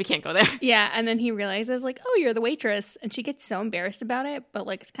pass. We can't go there. Yeah, and then he realizes, like, oh, you're the waitress. And she gets so embarrassed about it, but,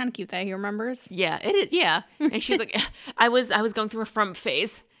 like, it's kind of cute that he remembers. Yeah, it is. Yeah. And she's like, I was going through a frump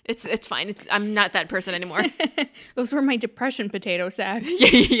phase. It's fine. I'm not that person anymore. Those were my depression potato sacks.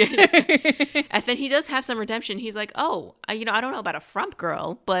 Yeah. And then he does have some redemption. He's like, oh, I don't know about a frump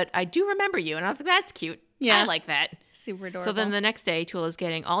girl, but I do remember you. And I was like, that's cute. Yeah. I like that. Super adorable. So then the next day, Tula's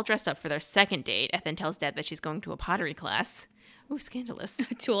getting all dressed up for their second date. And then tells Dad that she's going to a pottery class. Ooh, scandalous.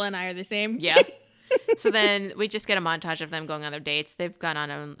 Tula and I are the same. Yeah. So then we just get a montage of them going on their dates. They've gone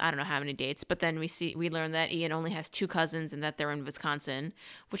on I don't know how many dates, but then we learn that Ian only has 2 cousins and that they're in Wisconsin,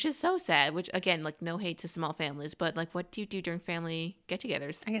 which is so sad. Which again, like, no hate to small families, but like, what do you do during family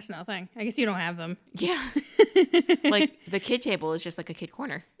get-togethers? I guess nothing. I guess you don't have them. Yeah. Like, the kid table is just like a kid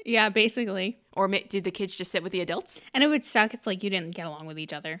corner. Yeah, basically. Or did the kids just sit with the adults? And it would suck if, like, you didn't get along with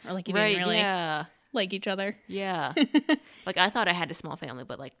each other. Or, like, you didn't really Yeah. like each other. Yeah. Like, I thought I had a small family,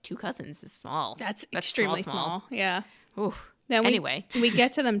 but like 2 cousins is small. That's extremely small. Yeah. Ooh. Then Anyway. we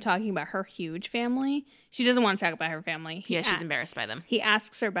get to them talking about her huge family. She doesn't want to talk about her family. Yeah, she's embarrassed by them. He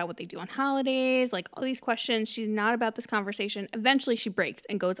asks her about what they do on holidays, like all these questions. She's not about this conversation. Eventually, she breaks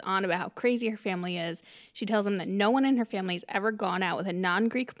and goes on about how crazy her family is. She tells him that no one in her family has ever gone out with a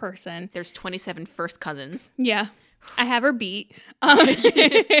non-Greek person. There's 27 first cousins. Yeah. I have her beat. Not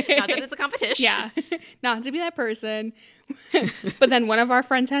that it's a competition. Yeah. Not to be that person. But then one of our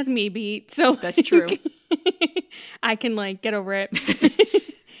friends has me beat. So That's true. I can, like, get over it.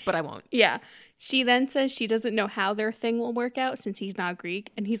 But I won't. Yeah. She then says she doesn't know how their thing will work out since he's not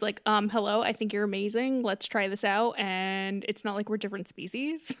Greek. And he's like, hello, I think you're amazing. Let's try this out. And it's not like we're different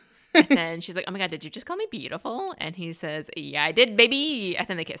species. And then she's like, oh my God, did you just call me beautiful? And he says, yeah, I did, baby. And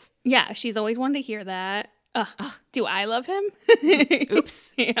then they kiss. Yeah, she's always wanted to hear that. Do I love him?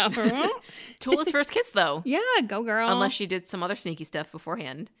 Oops. Yeah. Tula's first kiss, though. Yeah, go girl. Unless she did some other sneaky stuff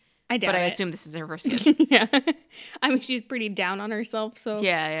beforehand. I doubt But I it. assume this is her first kiss. Yeah. I mean, she's pretty down on herself, so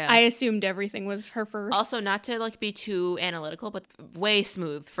Yeah. I assumed everything was her first. Also, not to like be too analytical, but way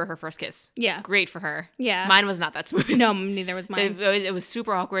smooth for her first kiss. Yeah. Great for her. Yeah. Mine was not that smooth. No, neither was mine. It was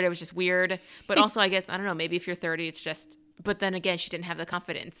super awkward. It was just weird. But also, I guess, I don't know, maybe if you're 30, it's just But then again, she didn't have the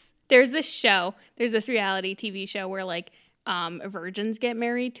confidence. There's this reality TV show where like virgins get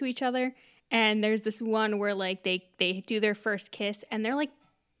married to each other. And there's this one where like they do their first kiss and they're like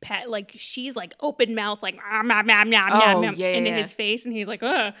like she's like open mouth like into his face and he's like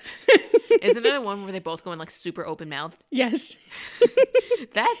ugh. Isn't there one where they both go in like super open mouthed? Yes.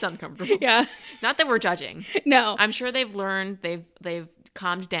 That's uncomfortable. Yeah. Not that we're judging. No. I'm sure they've learned, they've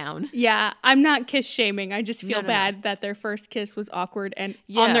calmed down. Yeah, I'm not kiss shaming. I just feel bad that their first kiss was awkward and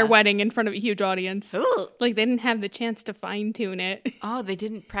on their wedding in front of a huge audience. Ooh. Like they didn't have the chance to fine tune it. Oh, they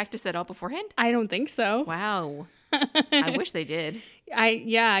didn't practice at all beforehand? I don't think so. Wow. I wish they did.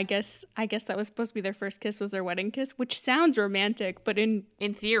 I guess that was supposed to be their first kiss was their wedding kiss, which sounds romantic, but in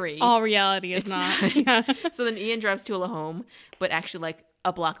theory, all reality it's not. Yeah. So then Ian drives Tula home, but actually like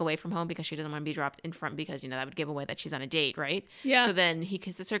a block away from home because she doesn't want to be dropped in front because, that would give away that she's on a date, right? Yeah. So then he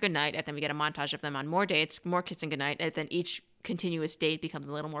kisses her goodnight, and then we get a montage of them on more dates, more kissing goodnight, and then each continuous date becomes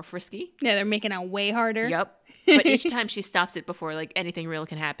a little more frisky. Yeah, they're making out way harder. Yep. But each time she stops it before like anything real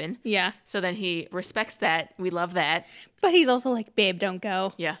can happen. Yeah. So then he respects that. We love that. But he's also like, babe, don't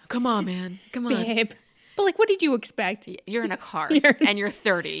go. Yeah. Come on, man. Come on. Babe. But like, what did you expect? You're in a car and you're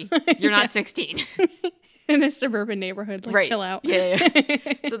 30. You're not 16. In a suburban neighborhood. Like, chill out. Yeah.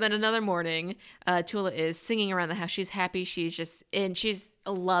 So then another morning, Tula is singing around the house. She's happy. She's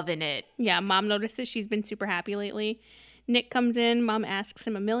loving it. Yeah. Mom notices she's been super happy lately. Nick comes in. Mom asks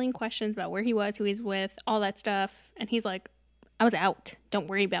him a million questions about where he was, who he's with, all that stuff. And he's like, I was out. Don't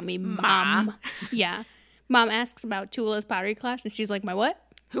worry about me, Mom. Yeah. Mom asks about Tula's pottery class. And she's like, my what?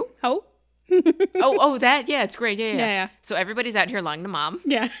 Who? Ho? Oh, that? Yeah, it's great. Yeah. So everybody's out here lying to Mom.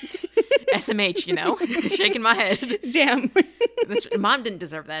 Yeah. SMH, shaking my head. Damn. Mom didn't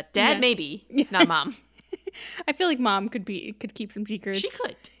deserve that. Dad, maybe. Not Mom. I feel like Mom could keep some secrets. She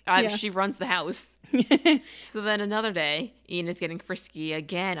could. She runs the house. So then another day, Ian is getting frisky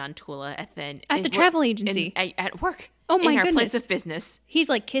again on Tula at the travel agency. At work. Oh my goodness. In her goodness. place of business. He's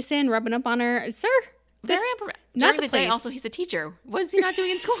like kissing, during the day, also, he's a teacher. What is he not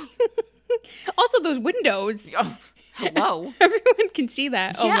doing in school? Also, those windows. Oh, hello. Everyone can see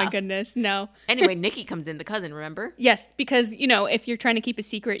that. Yeah. Oh my goodness. No. Anyway, Nikki comes in, the cousin, remember? Yes, because, if you're trying to keep a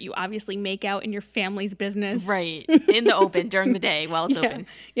secret, you obviously make out in your family's business. Right. In the open during the day while it's open.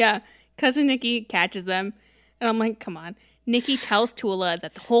 Yeah. Cousin Nikki catches them. And I'm like, come on. Nikki tells Tula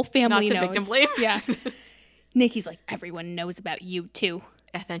that the whole family knows. Not to victim blame. Yeah. Nikki's like, everyone knows about you too.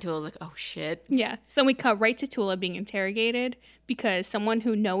 And then Tula's like, oh shit. Yeah. So then we cut right to Tula being interrogated because someone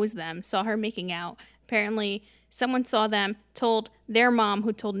who knows them saw her making out. Apparently, someone saw them, told their mom,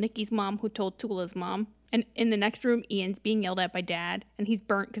 who told Nikki's mom, who told Tula's mom. And in the next room, Ian's being yelled at by Dad. And he's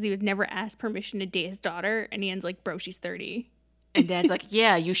burnt because he was never asked permission to date his daughter. And Ian's like, bro, she's 30. And Dad's like,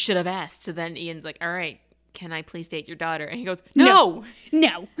 yeah, you should have asked. So then Ian's like, all right, can I please date your daughter? And he goes, no.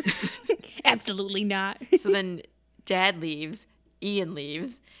 Absolutely not. So then Dad leaves. Ian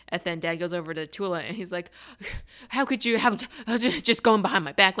leaves, and then Dad goes over to Tula, and he's like, how could you have just going behind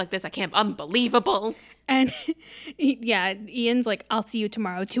my back like this? I can't, unbelievable. And Ian's like, I'll see you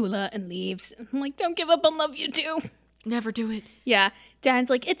tomorrow, Tula, and leaves. I'm like, don't give up on love you too. Never do it. Yeah. Dad's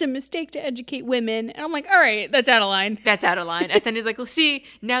like, it's a mistake to educate women. And I'm like, all right, that's out of line. And then he's like, well, see,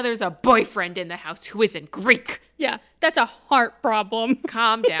 now there's a boyfriend in the house who isn't Greek. Yeah, that's a heart problem.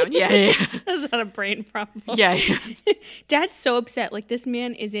 Calm down. Yeah. That's not a brain problem. Yeah. Dad's so upset. Like, this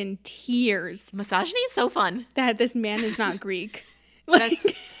man is in tears. Misogyny is so fun. That this man is not Greek. Like,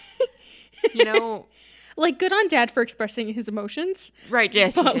 like, good on Dad for expressing his emotions. Right,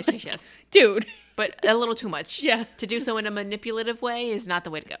 yes. Dude. But a little too much. Yeah. To do so in a manipulative way is not the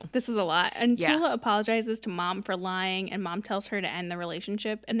way to go. This is a lot. And Tula apologizes to Mom for lying, and Mom tells her to end the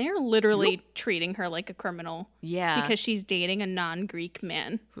relationship. And they're literally treating her like a criminal. Yeah. Because she's dating a non-Greek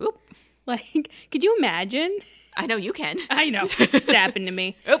man. Oop. Like, could you imagine? I know you can. I know. It's happened to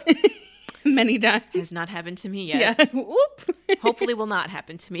me. Oop. Many times. Has not happened to me yet. Yeah. Whoop. Hopefully will not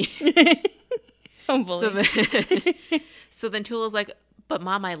happen to me. Hopefully. So then Tula's like, but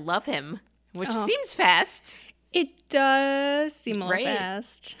Mom, I love him. Which seems fast. It does seem a little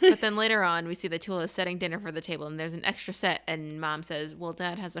fast. But then later on, we see that Tula is setting dinner for the table, and there's an extra set, and Mom says, well,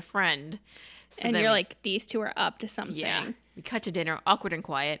 Dad has a friend. So and you're like, these two are up to something. Yeah. We cut to dinner, awkward and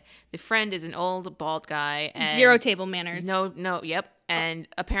quiet. The friend is an old, bald guy. And zero table manners. Yep. And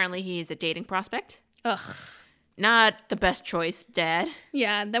apparently he's a dating prospect. Ugh. Not the best choice, Dad.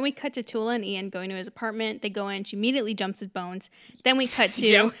 Yeah, then we cut to Tula and Ian going to his apartment. They go in, she immediately jumps his bones. Then we cut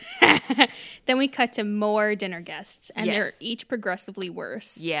to then we cut to more dinner guests, and they're each progressively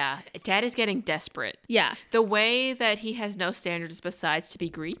worse. Yeah, Dad is getting desperate. Yeah. The way that he has no standards besides to be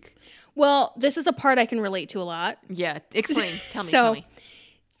Greek. Well, this is a part I can relate to a lot. Yeah, explain. Tell me.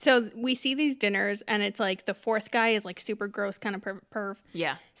 So we see these dinners, and it's like the fourth guy is like super gross kind of perv.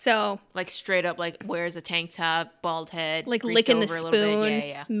 Yeah. So like straight up, like wears a tank top, bald head, like greased licking the over a little spoon, bit.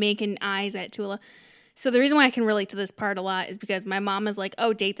 Yeah. making eyes at Tula. So the reason why I can relate to this part a lot is because my mom is like,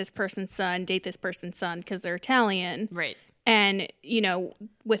 oh, date this person's son, because they're Italian. Right. And, you know,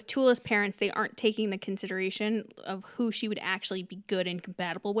 with Tula's parents, they aren't taking the consideration of who she would actually be good and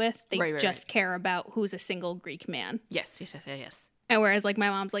compatible with. They just care about who's a single Greek man. Yes. And whereas, like, my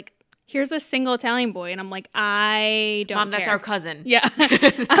mom's like, here's a single Italian boy. And I'm like, I don't Mom, care. that's our cousin. Yeah.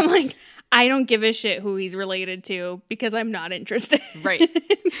 I'm like, I don't give a shit who he's related to because I'm not interested. Right.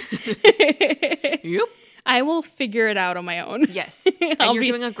 Yep. I will figure it out on my own. Yes. And you're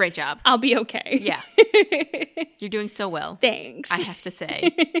doing a great job. I'll be okay. Yeah. You're doing so well. Thanks. I have to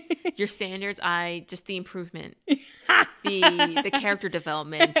say. Your standards, just the improvement, the character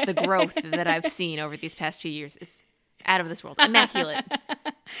development, the growth that I've seen over these past few years is out of this world. Immaculate.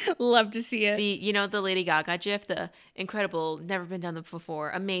 Love to see it. The Lady Gaga gif, the incredible, never been done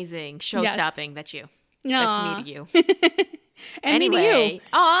before, amazing, show-stopping. That's you. That's me to you. And anyway, me to you.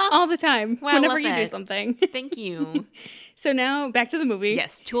 Aw. All the time. Wow, whenever love you do that. something. Thank you. So now back to the movie.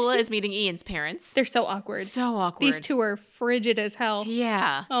 Yes, Tula is meeting Ian's parents. They're so awkward. So awkward. These two are frigid as hell.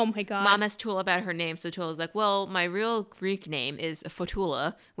 Yeah. Oh my God. Mom asked Tula about her name, so Tula's like, well, my real Greek name is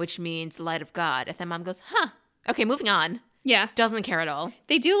Fotula, which means light of God. And then Mom goes, huh. Okay, moving on. Yeah. Doesn't care at all.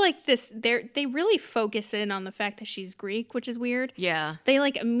 They do like this. They really focus in on the fact that she's Greek, which is weird. Yeah. They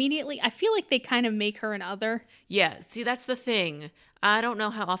like immediately, I feel like they kind of make her an other. Yeah. See, that's the thing. I don't know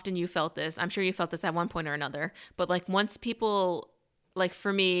how often you felt this. I'm sure you felt this at one point or another. But like once people, like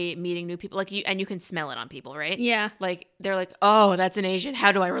for me, meeting new people, like you can smell it on people, right? Yeah. Like they're like, oh, that's an Asian.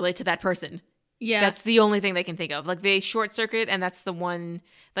 How do I relate to that person? Yeah. That's the only thing they can think of. Like they short circuit, and that's the one,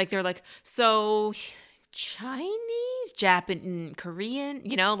 like they're like, so Chinese, Japanese, Korean,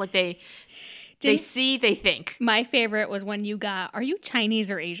 like they see, they think. My favorite was when you got, are you Chinese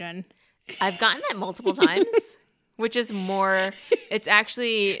or Asian? I've gotten that multiple times, which is more, it's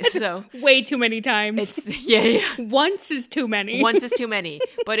actually, so. Way too many times. Yeah. Once is too many. Once is too many.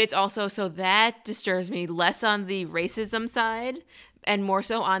 But it's also, so that disturbs me less on the racism side and more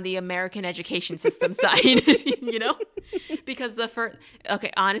so on the American education system side, Because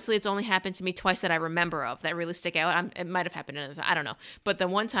honestly, it's only happened to me twice that I remember of that really stick out. It might have happened another time, I don't know. But the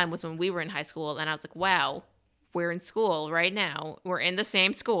one time was when we were in high school, and I was like, wow, we're in school right now. We're in the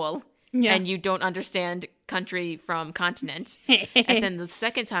same school, and you don't understand country from continent. And then the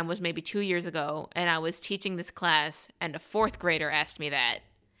second time was maybe 2 years ago, and I was teaching this class, and a fourth grader asked me that.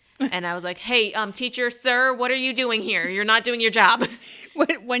 And I was like, hey, teacher, sir, what are you doing here? You're not doing your job.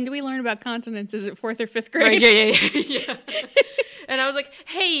 When do we learn about continents? Is it 4th or 5th grade? Right, yeah. And I was like,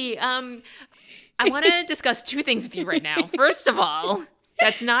 hey, I want to discuss two things with you right now. First of all,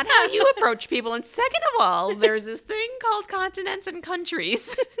 that's not how you approach people. And second of all, there's this thing called continents and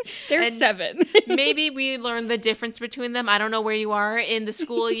countries. There's 7. Maybe we learn the difference between them. I don't know where you are in the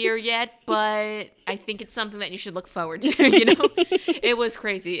school year yet, but I think it's something that you should look forward to, It was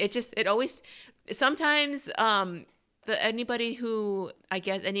crazy. It always, sometimes anybody who, I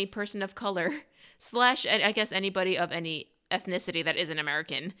guess, any person of color / I guess anybody of any ethnicity that isn't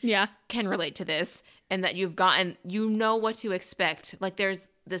American can relate to this, and that you've gotten, what to expect. Like there's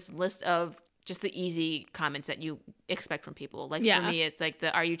this list of just the easy comments that you expect from people. Like for me, it's like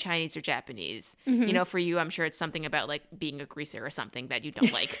are you Chinese or Japanese? Mm-hmm. For you, I'm sure it's something about like being a greaser or something that you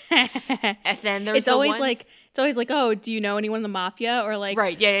don't like. And then there's it's always like, oh, do you know anyone in the mafia? Or like,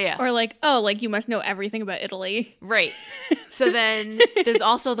 right, yeah. Or like, oh, like you must know everything about Italy. Right. So then there's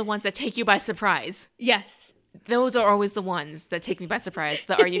also the ones that take you by surprise. Yes. Those are always the ones that take me by surprise.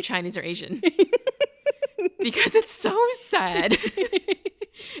 Are you Chinese or Asian? Because it's so sad.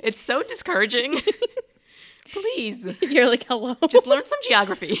 It's so discouraging. Please. You're like, hello. Just learn some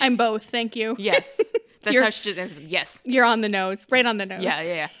geography. I'm both. Thank you. Yes. That's how she just answered. Yes. You're on the nose. Right on the nose.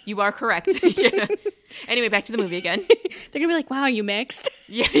 Yeah. You are correct. Yeah. Anyway, back to the movie again. They're going to be like, wow, you mixed.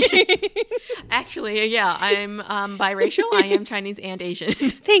 Yeah. Actually, yeah, I'm biracial. I am Chinese and Asian.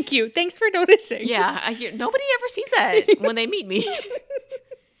 Thank you. Thanks for noticing. Yeah. Nobody ever sees that when they meet me.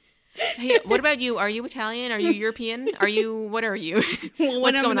 Hey, what about you? Are you Italian? Are you European? What are you? Well, what's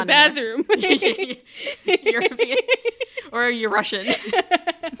when I'm going in on the bathroom. European? Or are you Russian?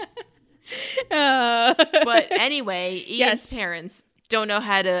 But anyway, Ian's parents don't know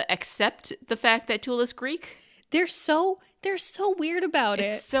how to accept the fact that Tula's Greek. They're so weird about it.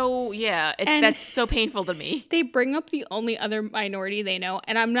 It's so, that's so painful to me. They bring up the only other minority they know,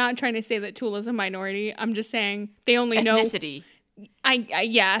 and I'm not trying to say that Tula's a minority. I'm just saying they only know ethnicity.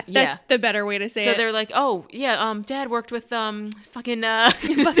 Yeah, that's Yeah. the better way to say So it. they're like, oh yeah, Dad worked with fucking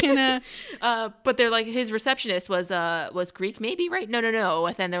Fucking, but they're like his receptionist was Greek maybe, right? No.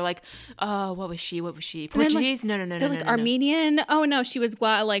 And then they're like, what was she? then, like, Portuguese? No. they're like Armenian. Oh no, she was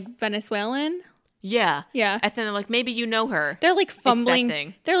like Venezuelan. Yeah. Yeah. And then they're like, maybe you know her. They're like fumbling.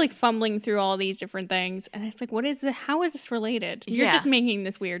 thing. They're like fumbling through all these different things, and it's like, how is this related? You're Yeah. just making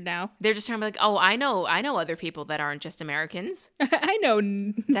this weird now. They're just trying to be like, oh, I know other people that aren't just Americans. I know.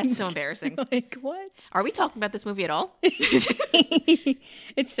 That's so embarrassing. Like, what? Are we talking about this movie at all?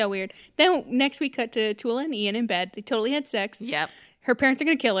 It's so weird. Then next we cut to Tula and Ian in bed. They totally had sex. Yep. Her parents are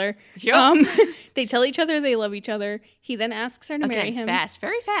gonna kill her. Yep. They tell each other they love each other. He then asks her to marry Again, him. fast,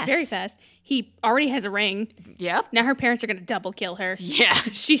 very fast. Very fast. He already has a ring. Yep. Now her parents are gonna double kill her. Yeah.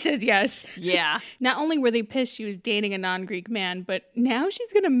 She says yes. Yeah. Not only were they pissed she was dating a non-Greek man, but now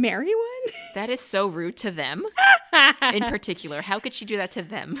she's gonna marry one? That is so rude to them in particular. How could she do that to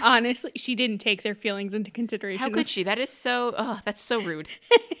them? Honestly, she didn't take their feelings into consideration. How could she? That is so, that's so rude.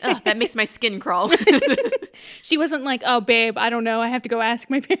 That makes my skin crawl. She wasn't like, oh, babe, I don't know. I have to go ask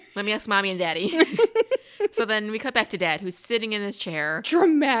my parents. Let me ask mommy and daddy. So then we cut back to dad, who's sitting in his chair.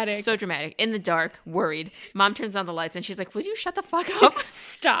 Dramatic. So dramatic. In the dark, worried. Mom turns on the lights and she's like, will you shut the fuck up?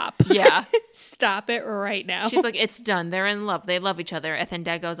 Stop. Yeah. Stop it right now. She's like, it's done. They're in love. They love each other. And then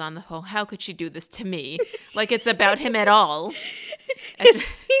dad goes on the whole, how could she do this to me? Like it's about him at all. He's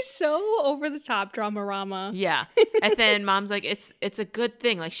so over the top drama-rama. Yeah. And then mom's like, it's a good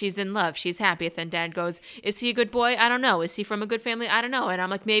thing. Like she's in love. She's happy. And then dad goes, is he a good boy? I don't know. Is he from a good family? I don't know. And I'm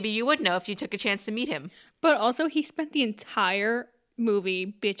like, maybe you would know if you took a chance to meet him. But also, he spent the entire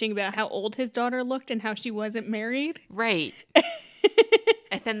movie bitching about how old his daughter looked and how she wasn't married. Right.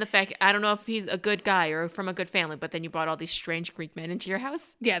 And then the fact, I don't know if he's a good guy or from a good family, but then you brought all these strange Greek men into your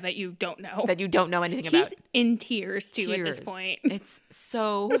house Yeah, that you don't know. that you don't know anything He's about. in tears, too, at this Tears. point. It's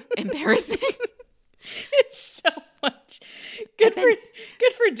so embarrassing. So much. Good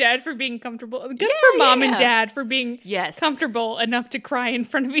for dad for being comfortable. Good for mom and yeah. dad for being Yes. comfortable enough to cry in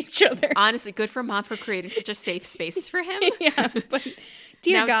front of each other. Honestly, good for mom for creating such a safe space for him. Yeah, but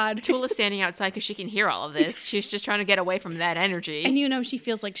dear Now, God. Tula's standing outside because she can hear all of this. She's just trying to get away from that energy. And you know she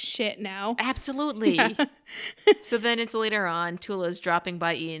feels like shit now. Absolutely. So then it's later on. Tula's dropping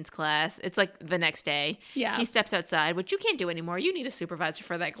by Ian's class. It's like the next day. Yeah. He steps outside, which you can't do anymore. You need a supervisor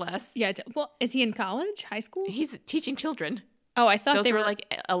for that class. Yeah, well, is he in college? High school? He's teaching children. Oh, I thought Those they were were like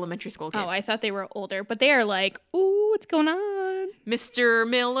elementary school kids. Oh, I thought they were older, but they are like, ooh, what's going on? Mr.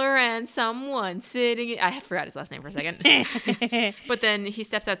 Miller and someone sitting. I forgot his last name for a second. But then he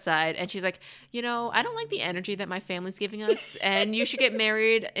steps outside and she's like, I don't like the energy that my family's giving us, and you should get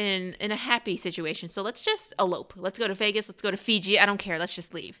married in a happy situation. So let's just elope. Let's go to Vegas. Let's go to Fiji. I don't care. Let's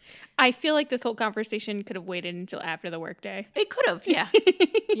just leave. I feel like this whole conversation could have waited until after the workday. It could have. Yeah.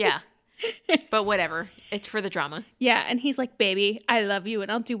 Yeah. But whatever. It's for the drama. Yeah, and he's like, baby, I love you,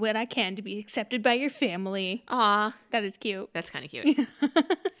 and I'll do what I can to be accepted by your family. Aw. That is cute. That's kind of cute.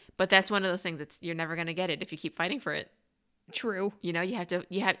 But that's one of those things that's you're never going to get it if you keep fighting for it. True.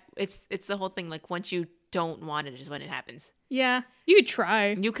 It's the whole thing. Like once you don't want it is when it happens. Yeah, you could try.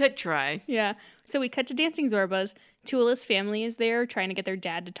 You could try. Yeah. So we cut to Dancing Zorbas. Tula's family is there trying to get their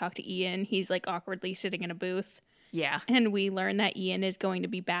dad to talk to Ian. He's like awkwardly sitting in a booth. Yeah. And we learn that Ian is going to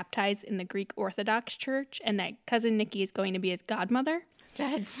be baptized in the Greek Orthodox Church and that cousin Nikki is going to be his godmother.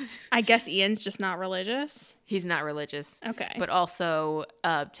 I guess Ian's just not religious. He's not religious. Okay. But also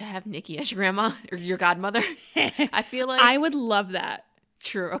to have Nikki as your grandma or your godmother, I feel like I would love that.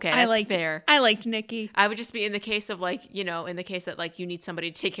 True. Okay, that's fair. I liked Nikki. I would just be in the case of in the case that you need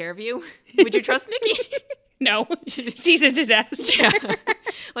somebody to take care of you. Would you trust Nikki? No, she's a disaster. Yeah.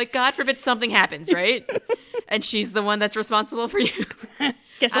 God forbid something happens, right? And she's the one that's responsible for you.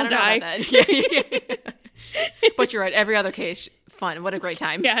 Guess I'll die. Yeah. But you're right. Every other case, fun. What a great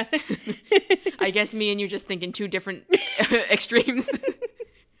time. Yeah. I guess me and you just think in two different extremes.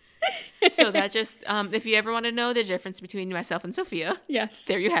 So that just, if you ever want to know the difference between myself and Sophia, Yes.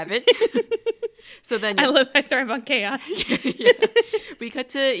 there you have it. So then I thrive on chaos. Yeah. We cut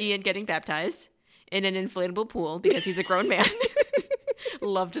to Ian getting baptized in an inflatable pool because he's a grown man.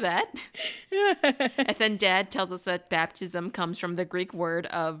 Loved that. And then Dad tells us that baptism comes from the Greek word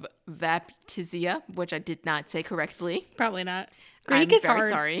of baptisia, which I did not say correctly. Probably not. Greek I'm is very hard.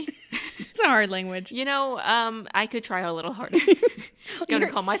 sorry. It's a hard language. I could try a little harder. Gonna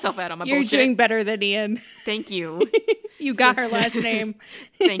call myself out on my You're bullshit. doing better than Ian. Thank you. You got her last name.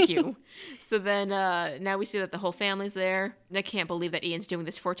 Thank you. So then now we see that the whole family's there. And I can't believe that Ian's doing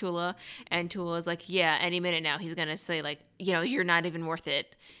this for Tula. And Tula's like, yeah, any minute now he's going to say, you're not even worth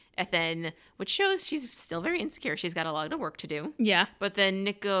it. And then, which shows she's still very insecure. She's got a lot of work to do. Yeah. But then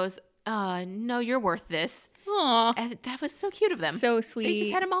Nick goes, no, you're worth this. Aw. And that was so cute of them. So sweet. They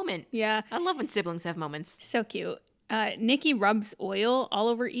just had a moment. Yeah. I love when siblings have moments. So cute. Nikki rubs oil all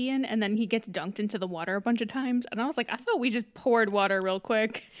over Ian, and then he gets dunked into the water a bunch of times. And I was like, I thought we just poured water real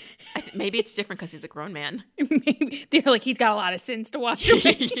quick. Maybe it's different because he's a grown man. Maybe they're like, he's got a lot of sins to wash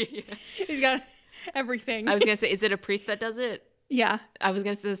away. He's got everything. I was going to say, is it a priest that does it? Yeah. I was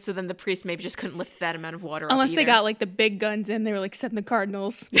going to say, so then the priest maybe just couldn't lift that amount of water up Unless they either. got like the big guns in, they were like, send the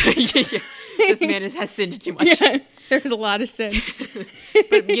Cardinals. Yeah. This man has sinned too much. Yeah, there's a lot of sin.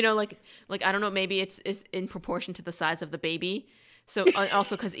 But like I don't know, maybe it's in proportion to the size of the baby. So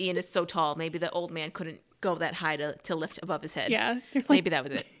also because Ian is so tall, maybe the old man couldn't go that high to lift above his head. Yeah. They're like, Maybe that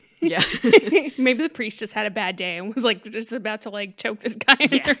was it. Yeah. maybe the priest just had a bad day and was like just about to like choke this guy.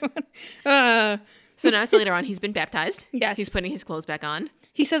 Yeah. So now it's later on. He's been baptized. Yes. He's putting his clothes back on.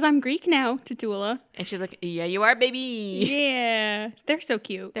 He says, I'm Greek now to Tula. And she's like, yeah, you are, baby. Yeah. They're so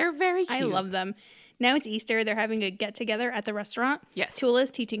cute. They're very cute. I love them. Now it's Easter. They're having a get together at the restaurant. Yes.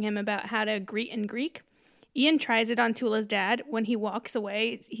 Tula's teaching him about how to greet in Greek. Ian tries it on Tula's dad. When he walks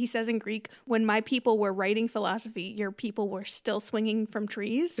away, he says in Greek, when my people were writing philosophy, your people were still swinging from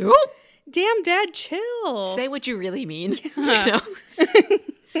trees. Ooh. Damn, Dad, chill. Say what you really mean. Yeah. You know?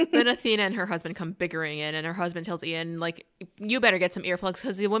 Then Athena and her husband come bickering in, and her husband tells Ian, like, you better get some earplugs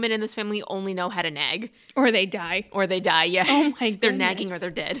because the women in this family only know how to nag. Or they die. Or they die, yeah. Oh my goodness. They're nagging or they're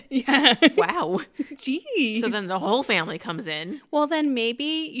dead. Yeah. Wow. Jeez. So then the whole family comes in. Well, then maybe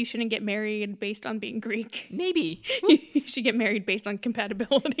you shouldn't get married based on being Greek. Maybe. You should get married based on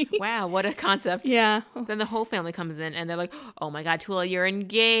compatibility. Wow, what a concept. Yeah. Then the whole family comes in and they're like, oh my God, Tula, you're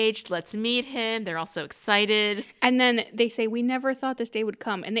engaged. Let's meet him. They're all so excited. And then they say, we never thought this day would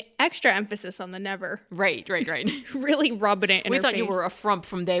come. And the extra emphasis on the never. Right. Really rubbing it in We her thought face. you were a frump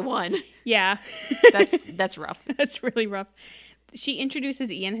from day one. Yeah. That's rough. That's really rough. She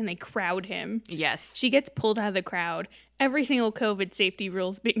introduces Ian and they crowd him. Yes. She gets pulled out of the crowd. Every single COVID safety rule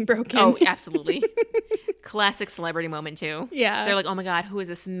is being broken. Oh, absolutely. Classic celebrity moment, too. Yeah. They're like, oh my God, who is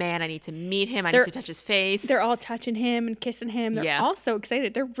this man? I need to meet him. I need to touch his face. They're all touching him and kissing him. They're Yeah. all so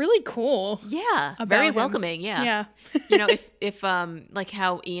excited. They're really cool. Yeah. About Very him. welcoming. Yeah. Yeah. You know, if like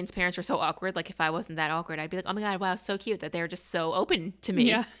how Ian's parents were so awkward, like if I wasn't that awkward, I'd be like, oh my God, wow, so cute that they're just so open to me.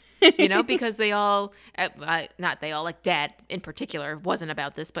 Yeah. You know, because they all, not they all, like Dad in particular wasn't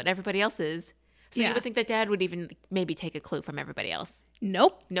about this, but everybody else is. So Yeah. you would think that Dad would even maybe take a clue from everybody else.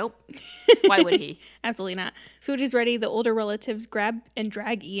 Nope. Nope. Why would he? Absolutely not. Food is ready. The older relatives grab and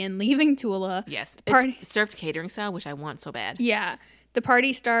drag Ian, leaving Tula. Yes. Party. It's served catering style, which I want so bad. Yeah. The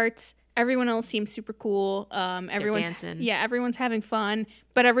party starts. Everyone else seems super cool. Everyone's dancing. Yeah, everyone's having fun,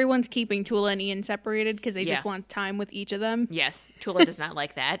 but everyone's keeping Tula and Ian separated because they just Yeah. want time with each of them. Yes. Tula does not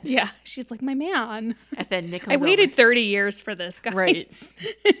like that. Yeah, she's like, my man. And then Nick comes I waited over. 30 years for this, guys. Right.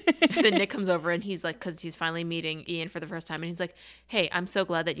 And then Nick comes over and he's like, because he's finally meeting Ian for the first time. And he's like, hey, I'm so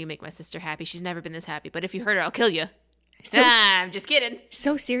glad that you make my sister happy. She's never been this happy. But if you hurt her, I'll kill you. So, I'm just kidding.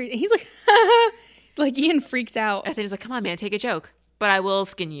 so serious. And he's like, like Ian freaks out. And then he's like, come on, man, take a joke. But I will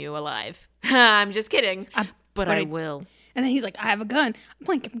skin you alive. I'm just kidding. But I will. And then he's like, I have a gun. I'm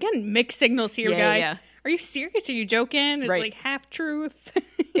like, I'm getting mixed signals here, Yeah, guy. yeah. Are you serious? Are you joking? It's Right. like half truth.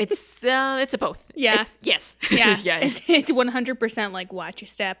 It's a both. Yeah. Yes. Yeah. yeah. It's 100% like watch your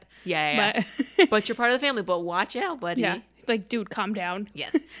step. Yeah. But But you're part of the family. But watch out, buddy. yeah. It's like, dude, calm down.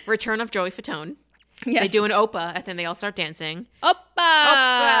 Yes. Return of Joey Fatone. Yes. They do an Opa, and then they all start dancing. Oppa!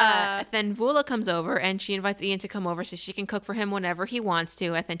 And then Vula comes over, and she invites Ian to come over so she can cook for him whenever he wants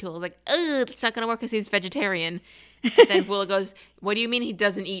to. And then Tula's like, ugh, it's not going to work because he's vegetarian. And then Vula goes, what do you mean he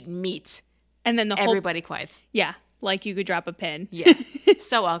doesn't eat meat? And then the whole Everybody quiets. yeah, like you could drop a pin. Yeah.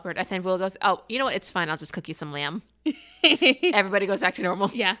 So awkward. And then Vula goes, oh, you know what? It's fine. I'll just cook you some lamb. Everybody goes back to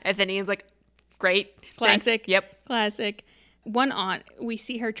normal. Yeah. And then Ian's like, great. Classic. Thanks. Yep. Classic. One aunt, we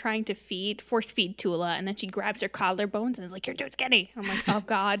see her trying to force feed Tula, and then she grabs her collarbones and is like, "You're too skinny." I'm like, "Oh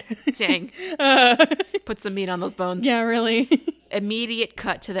God." Dang. Put some meat on those bones. Yeah, really. Immediate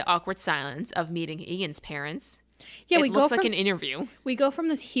cut to the awkward silence of meeting Ian's parents. Yeah, it we looks go like from an interview. we go from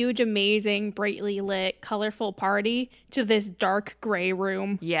this huge, amazing, brightly lit, colorful party to this dark gray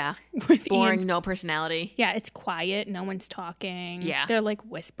room Yeah. with Boring, Ian's. no personality. Yeah, it's quiet. No one's talking. Yeah. They're like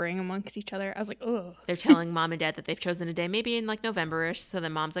whispering amongst each other. I was like, "Oh." They're telling mom and dad that they've chosen a day, maybe in like November-ish. So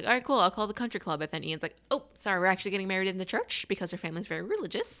then mom's like, all right, cool, I'll call the country club. And then Ian's like, oh, sorry, we're actually getting married in the church because her family's very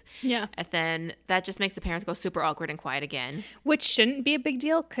religious. Yeah. And then that just makes the parents go super awkward and quiet again. Which shouldn't be a big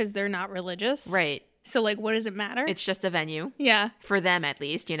deal because they're not religious. Right. So like, what does it matter? It's just a venue. Yeah. For them, at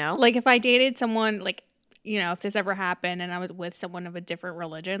least, you know? Like if I dated someone like if this ever happened and I was with someone of a different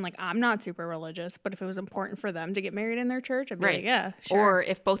religion, like I'm not super religious, but if it was important for them to get married in their church, I'd be like, yeah, sure. Or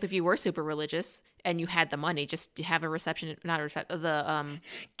if both of you were super religious and you had the money, just have a reception, not a reception,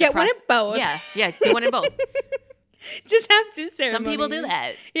 get one in both. Yeah, do one in both. Just have two ceremonies. Some people do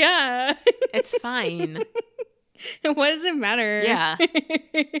that. Yeah. It's fine. What does it matter? Yeah.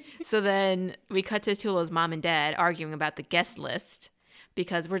 So then we cut to Tula's mom and dad arguing about the guest list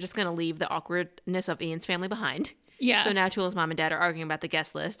because we're just going to leave the awkwardness of Ian's family behind. Yeah. So now Tula's mom and dad are arguing about the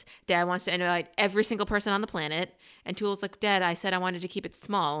guest list. Dad wants to invite every single person on the planet. And Tula's like, Dad, I said I wanted to keep it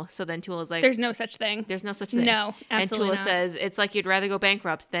small. So then Tula's like, There's no such thing. There's no such thing. No, absolutely And Tula not. says, it's like you'd rather go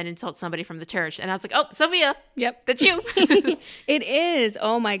bankrupt than insult somebody from the church. And I was like, oh, Sophia. Yep. That's you. It is.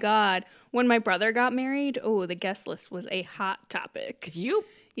 Oh my God. When my brother got married, the guest list was a hot topic. You.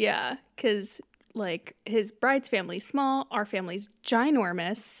 Yeah. Because like his bride's family's small, our family's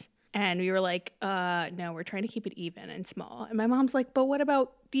ginormous. And we were like, no, we're trying to keep it even and small. And my mom's like, but what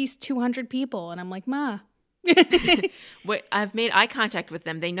about these 200 people? And I'm like, Ma. Wait, I've made eye contact with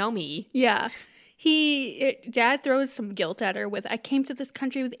them. They know me. Yeah. Dad throws some guilt at her with, I came to this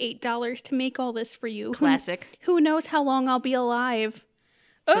country with $8 to make all this for you. Classic. Who knows how long I'll be alive?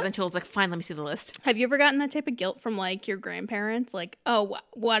 So then Tula's like, fine, let me see the list. Have you ever gotten that type of guilt from like your grandparents? Like, oh,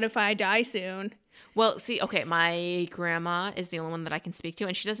 what if I die soon? Well, see, okay, my grandma is the only one that I can speak to,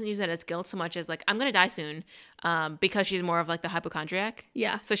 and she doesn't use it as guilt so much as like, I'm going to die soon, because she's more of like the hypochondriac.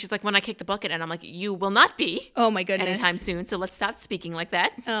 Yeah. So she's like, when I kick the bucket, and I'm like, you will not be. Oh my goodness. Anytime soon, so let's stop speaking like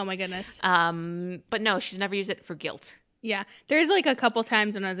that. Oh my goodness. But no, she's never used it for guilt. Yeah. There's like a couple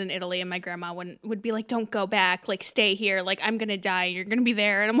times when I was in Italy and my grandma would be like, don't go back, like stay here, like I'm going to die, you're going to be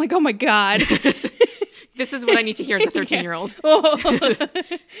there. And I'm like, oh my God. This is what I need to hear as a 13-year-old. Oh,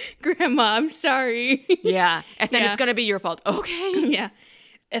 Grandma, I'm sorry. Yeah. And then it's going to be your fault. Okay. Yeah.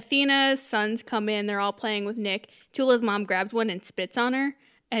 Athena's sons come in. They're all playing with Nick. Tula's mom grabs one and spits on her.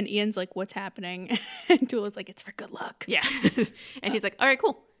 And Ian's like, what's happening? And Tula's like, it's for good luck. Yeah. And he's like, all right,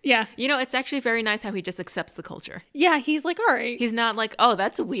 cool. Yeah. It's actually very nice how he just accepts the culture. Yeah, he's like, all right. He's not like, oh,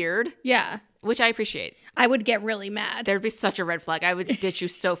 that's weird. Yeah. Which I appreciate. I would get really mad. There'd be such a red flag. I would ditch you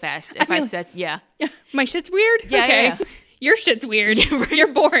so fast if I said, yeah. My shit's weird? Yeah, okay. yeah. Your shit's weird. Yeah, right.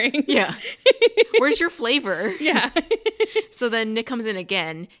 You're boring. Yeah. Where's your flavor? Yeah. So then Nick comes in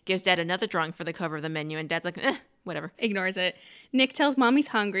again, gives Dad another drawing for the cover of the menu, and Dad's like, whatever. Ignores it. Nick tells Mom he's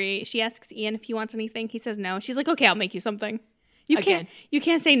hungry. She asks Ian if he wants anything. He says no. She's like, okay, I'll make you something. You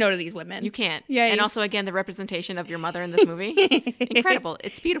can't say no to these women. You can't. Yeah. And also, again, the representation of your mother in this movie. Incredible.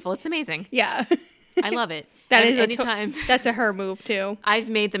 It's beautiful. It's amazing. Yeah. I love it. That's a her move too. I've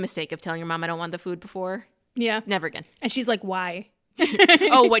made the mistake of telling your mom I don't want the food before. Yeah. Never again. And she's like, why?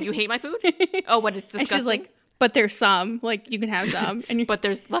 Oh, what, you hate my food? Oh, what, it's disgusting? And she's like, but there's some. Like, you can have some. And but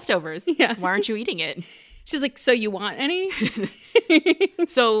there's leftovers. Yeah. Why aren't you eating it? She's like, so you want any?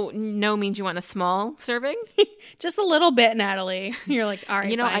 So no means you want a small serving? Just a little bit, Natalie. You're like, all right,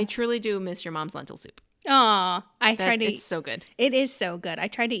 fine. I truly do miss your mom's lentil soup. Aw, I tried to eat. It's so good. It is so good. I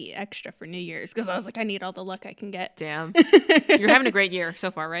tried to eat extra for New Year's because I was like, I need all the luck I can get. Damn. You're having a great year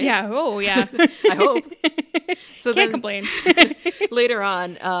so far, right? Yeah. Oh, yeah. I hope. So Can't complain. Later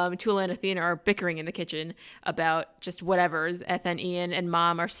on, Tula and Athena are bickering in the kitchen about just whatever's. And then Ian and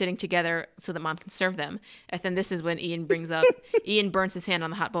Mom are sitting together so that Mom can serve them. And then this is when Ian brings up, Ian burns his hand on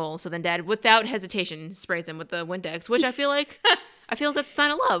the hot bowl. So then Dad, without hesitation, sprays him with the Windex, which I feel like that's a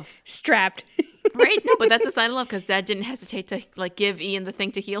sign of love. Strapped. Right? No, but that's a sign of love because Dad didn't hesitate to like give Ian the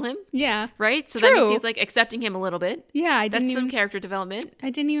thing to heal him. Yeah. Right? So True. that means he's like accepting him a little bit. Yeah, That's some character development. I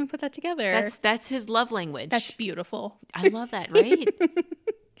didn't even put that together. That's his love language. That's beautiful. I love that, right?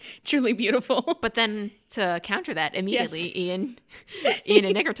 Truly beautiful. But then to counter that, immediately Ian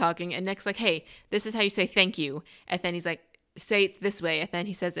and Nick are talking, and Nick's like, hey, this is how you say thank you. And then he's like, say it this way. And then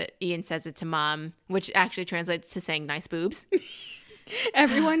Ian says it to Mom, which actually translates to saying nice boobs.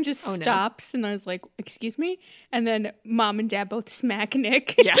 Everyone just stops, and I was like, excuse me? And then Mom and Dad both smack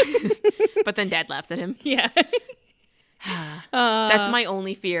Nick. Yeah. But then Dad laughs at him. Yeah. That's my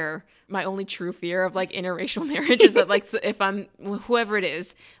only fear. My only true fear of like interracial marriage is that like if I'm whoever it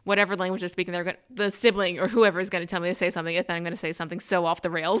is, whatever language they're speaking, the sibling or whoever is going to tell me to say something, and then I'm going to say something so off the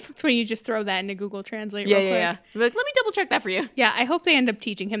rails. That's when you just throw that into Google Translate real quick. Yeah. Like, let me double check that for you. Yeah, I hope they end up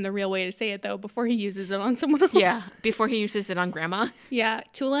teaching him the real way to say it though before he uses it on someone else. Yeah, before he uses it on Grandma. Yeah,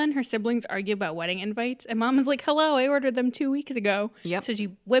 Tula and her siblings argue about wedding invites, and Mom is like, hello, I ordered them 2 weeks ago. Yep. So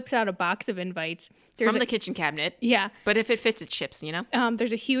she whips out a box of invites. From the kitchen cabinet. Yeah. But if it fits, it ships,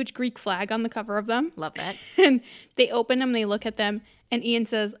 There's a huge Greek flag on the cover of them. Love that. And they open them, they look at them, and Ian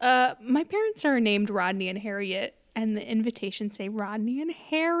says, my parents are named Rodney and Harriet, and the invitations say Rodney and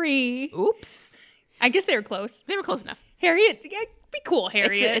Harry. Oops. I guess they were close. They were close enough. Harriet, yeah, be cool,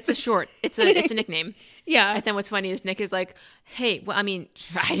 Harriet. It's a short. It's a nickname. Yeah. And then what's funny is Nick is like, "Hey, well, I mean,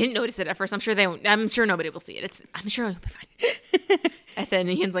 I didn't notice it at first. I'm sure they won't. I'm sure nobody will see it. I'm sure it'll be fine." And then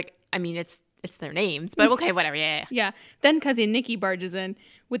Ian's like, "I mean, it's their names, but okay, whatever. Yeah." Yeah. Then cousin Nikki barges in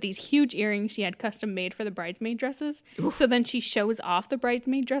with these huge earrings she had custom made for the bridesmaid dresses. Oof. So then she shows off the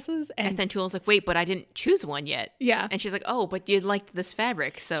bridesmaid dresses. And then Tula's like, "Wait, but I didn't choose one yet." Yeah. And she's like, "Oh, but you liked this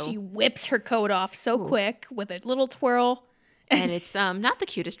fabric, so." She whips her coat off so quick with a little twirl. And it's not the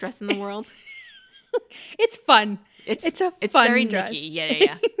cutest dress in the world. It's fun. It's fun very dress. Nikki.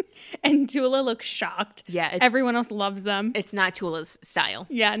 Yeah. And Tula looks shocked. Yeah. Everyone else loves them. It's not Tula's style.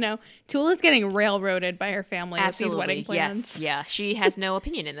 Yeah, no. Tula's getting railroaded by her family Absolutely. with these wedding plans. Yes. Yeah. She has no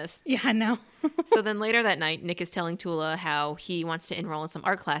opinion in this. Yeah, no. So then later that night, Nick is telling Tula how he wants to enroll in some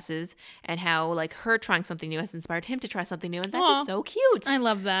art classes and how like her trying something new has inspired him to try something new. And that is so cute. I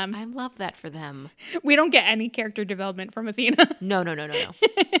love them. I love that for them. We don't get any character development from Athena. No.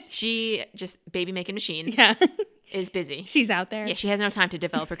 She just baby making machine. Yeah. Is busy. She's out there. Yeah, she has no time to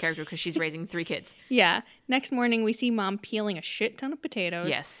develop her character because she's raising 3 kids. Yeah. Next morning, we see Mom peeling a shit ton of potatoes.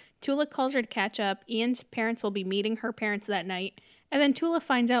 Yes. Tula calls her to catch up. Ian's parents will be meeting her parents that night. And then Tula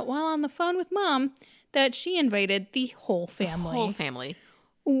finds out while on the phone with Mom that she invited the whole family. The whole family.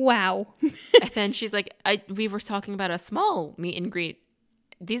 Wow. And then she's like, we were talking about a small meet and greet.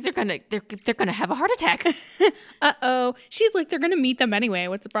 These are they're gonna have a heart attack. Uh-oh. She's like, they're going to meet them anyway.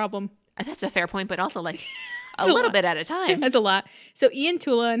 What's the problem? That's a fair point, but also like a little bit at a time. That's a lot. So Ian,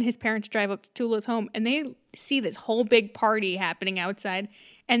 Tula, and his parents drive up to Tula's home, and they see this whole big party happening outside.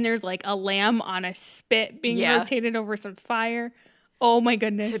 And there's like a lamb on a spit being rotated over some fire. Oh my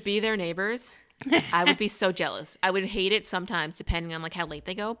goodness. To be their neighbors, I would be so jealous. I would hate it sometimes depending on like how late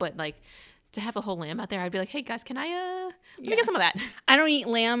they go, but like to have a whole lamb out there, I'd be like, "Hey guys, can I let me get some of that?" I don't eat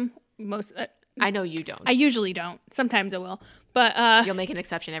lamb most I know you don't. I usually don't. Sometimes I will. But you'll make an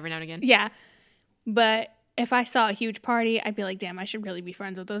exception every now and again. Yeah. But if I saw a huge party, I'd be like, "Damn, I should really be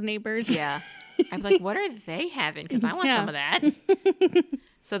friends with those neighbors." Yeah. I'm like, "What are they having? Cuz I want some of that."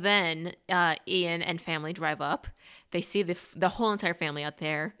 So then Ian and family drive up. They see the whole entire family out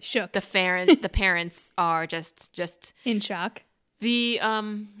there. Shook. The parents are just in shock.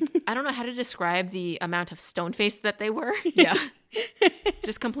 I don't know how to describe the amount of stone faced that they were. Yeah.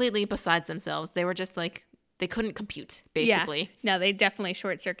 Just completely besides themselves. They were just like they couldn't compute, basically. Yeah. No, they definitely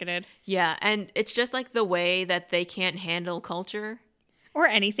short circuited. Yeah, and it's just like the way that they can't handle culture. Or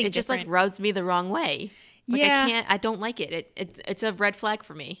anything. It just like rubs me the wrong way. Like I don't like it. It's a red flag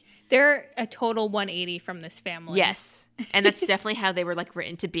for me. They're a total 180 from this family. Yes. And that's definitely how they were like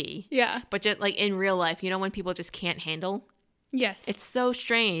written to be. Yeah. But just like in real life, when people just can't handle? Yes. It's so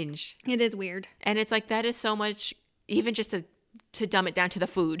strange. It is weird. And it's like that is so much, even just to dumb it down to the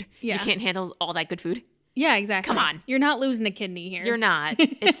food. Yeah. You can't handle all that good food. Yeah, exactly. Come on. You're not losing a kidney here. You're not.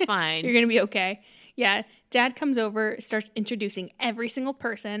 It's fine. You're going to be okay. Yeah. Dad comes over, starts introducing every single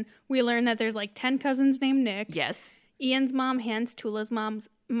person. We learn that there's like 10 cousins named Nick. Yes. Ian's mom hands Tula's mom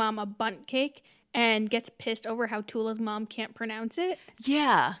a bundt cake and gets pissed over how Tula's mom can't pronounce it.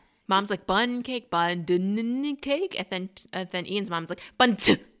 Yeah. Mom's like, bun cake, bun cake. And then Ian's mom's like, bunt.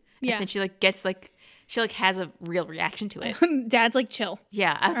 Yeah. And then she like gets like, she like has a real reaction to it. Dad's like, chill.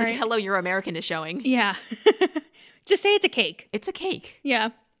 Yeah. I was like, hello, your American is showing. Yeah. Just say it's a cake. It's a cake. Yeah.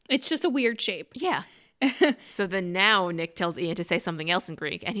 It's just a weird shape. Yeah. So then now Nick tells Ian to say something else in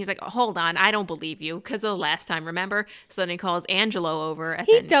Greek. And he's like, hold on, I don't believe you. Because of the last time, remember? So then he calls Angelo over.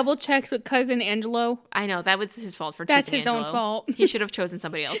 He double checks with cousin Angelo. I know. That was his fault for choosing That's his Angelo. own fault. He should have chosen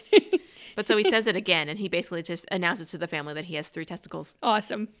somebody else. But so he says it again. And he basically just announces to the family that he has 3 testicles.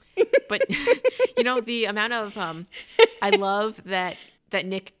 Awesome. But, the amount of... I love that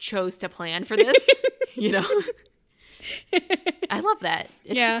Nick chose to plan for this, I love that.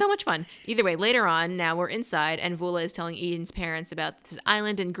 It's just so much fun. Either way, later on, now we're inside, and Vula is telling Ian's parents about this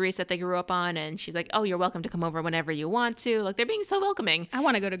island in Greece that they grew up on, and she's like, "Oh, you're welcome to come over whenever you want to." Like, they're being so welcoming. I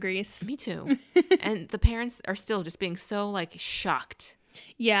want to go to Greece. Me too. And the parents are still just being so, like, shocked.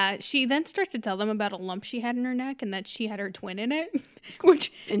 Yeah, she then starts to tell them about a lump she had in her neck and that she had her twin in it,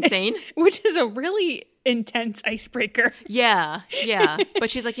 which insane. Which is a really intense icebreaker. Yeah. But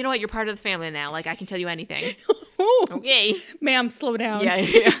she's like, you know what? You're part of the family now. Like, I can tell you anything. Ooh, okay, ma'am, slow down.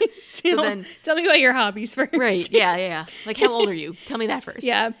 Yeah. Tell me about your hobbies first. Right. Yeah. Like, how old are you? Tell me that first.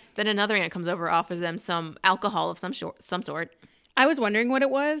 Yeah. Then another aunt comes over, offers them some alcohol of some sort. I was wondering what it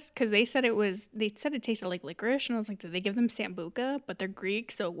was because they said it tasted like licorice, and I was like, did they give them Sambuca? But they're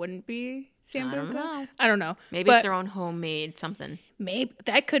Greek, so it wouldn't be Sambuca. I don't know. Maybe But it's their own homemade something. maybe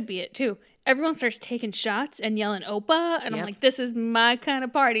that could be it too. Everyone starts taking shots and yelling "Opa," and I'm Yep. like, this is my kind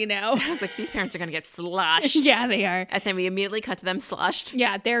of party now. I was like, these parents are going to get sloshed. Yeah, they are. And then we immediately cut to them sloshed.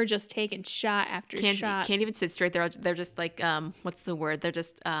 Yeah, they're just taking shot after shot. Can't even sit straight. They're just like, what's the word? They're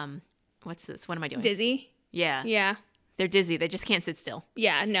just, what's this? What am I doing? Dizzy. Yeah. Yeah. They're dizzy. They just can't sit still.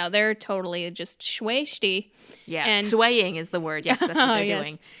 Yeah, no, they're totally just schwasty. Yeah. And- Swaying is the word. Yes, that's what they're Yes.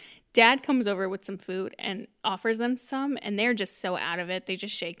 doing. Dad comes over with some food and offers them some, and they're just so out of it. They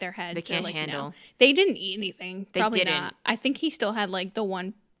just shake their heads. They They're can't like, handle. No. They didn't eat anything. They Probably didn't. not. I think he still had like the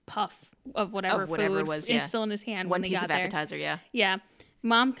one puff of whatever, whatever food it was, is yeah. still in his hand One when they piece got of there. appetizer, yeah. Yeah.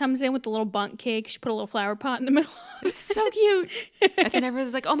 Mom comes in with the little bundt cake. She put a little flower pot in the middle of it. So cute. And then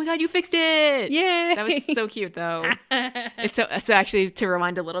everyone's like, oh my God, you fixed it. Yay. That was so cute, though. It's so actually, to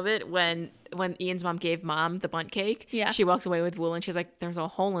rewind a little bit, when Ian's mom gave Mom the bundt cake, Yeah. she walks away with Wool and she's like, there's a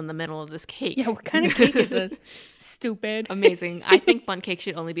hole in the middle of this cake. Yeah, what kind of cake is this? Stupid. Amazing. I think bundt cake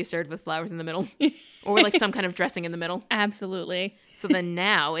should only be served with flowers in the middle or like some kind of dressing in the middle. Absolutely. So then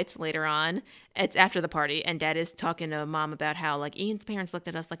now it's later on, it's after the party, and Dad is talking to Mom about how like Ian's parents looked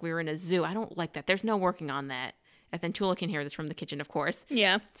at us like we were in a zoo. I don't like that. There's no working on that. And then Tula can hear this from the kitchen, of course.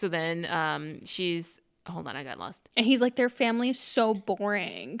 Yeah. So then hold on, I got lost. And he's like, their family is so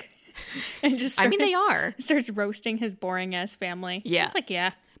boring. And just I mean, they are. starts roasting his boring ass family. Yeah. It's like,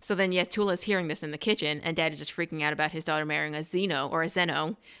 yeah. So then, yeah, Tula's hearing this in the kitchen, and Dad is just freaking out about his daughter marrying a Zeno,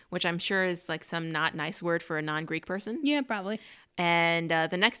 which I'm sure is like some not nice word for a non-Greek person. Yeah, probably. And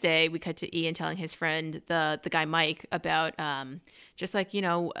the next day, we cut to Ian telling his friend, the guy Mike, about just like,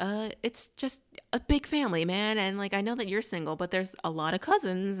 it's just a big family, man. And like, I know that you're single, but there's a lot of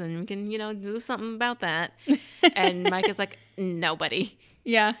cousins, and we can, do something about that. And Mike is like, nobody.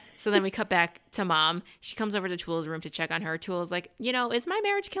 Yeah. So then we cut back to Mom. She comes over to Tula's room to check on her. Tula's like, is my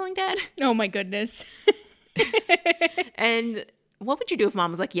marriage killing Dad? Oh my goodness. And what would you do if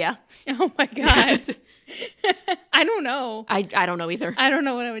Mom was like, yeah? Oh my God. I don't know. I don't know either. I don't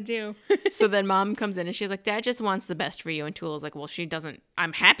know what I would do. So then Mom comes in and she's like, Dad just wants the best for you. And Tula's like, well, she doesn't.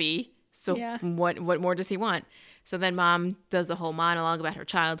 I'm happy. So Yeah. what more does he want? So then Mom does a whole monologue about her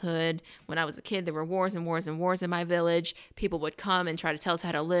childhood. When I was a kid, there were wars and wars and wars in my village. People would come and try to tell us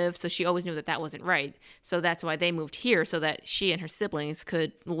how to live. So she always knew that that wasn't right. So that's why they moved here, so that she and her siblings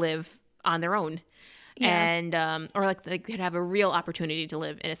could live on their own. Yeah. And or like they could have a real opportunity to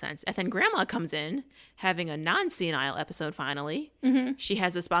live, in a sense. And then Grandma comes in, having a non-senile episode finally. Mm-hmm. She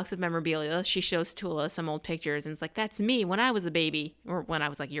has this box of memorabilia. She shows Tula some old pictures, and it's like, that's me when I was a baby, or when I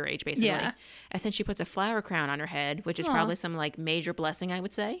was like your age, basically. Yeah. And then she puts a flower crown on her head, which is Aw. probably some like major blessing, I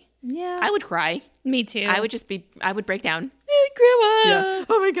would say. Yeah. I would cry. Me too. I would break down. Grandma.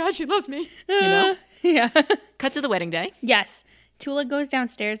 Oh my God, she loves me. You know? Yeah. Cut to the wedding day. Yes. Tula goes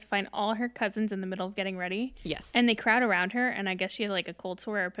downstairs to find all her cousins in the middle of getting ready. Yes. And they crowd around her, and I guess she had like a cold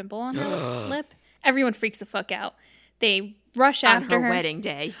sore or a pimple on her lip. Everyone freaks the fuck out. They rush on after her her. wedding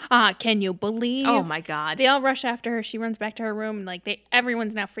day. Can you believe? Oh my God. They all rush after her. She runs back to her room, and like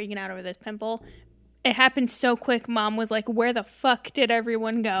everyone's now freaking out over this pimple. It happened so quick. Mom was like, "Where the fuck did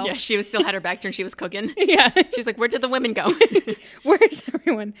everyone go?" Yeah, she still had her back turned. She was cooking. Yeah. She's like, where did the women go? Where's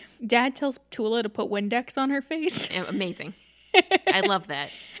everyone? Dad tells Tula to put Windex on her face. Amazing. I love that.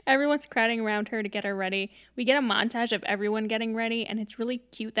 Everyone's crowding around her to get her ready. We get a montage of everyone getting ready, and it's really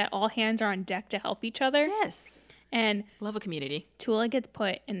cute that all hands are on deck to help each other. Yes. And Love a community. Tula gets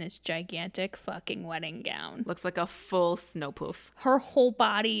put in this gigantic fucking wedding gown. Looks like a full snow poof. Her whole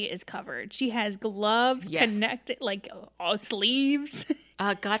body is covered. She has gloves Yes. connected, like sleeves.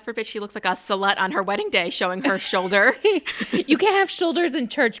 God forbid she looks like a slut on her wedding day showing her shoulder. You can't have shoulders in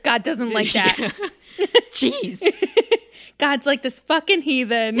church. God doesn't like that. Jeez. God's like this fucking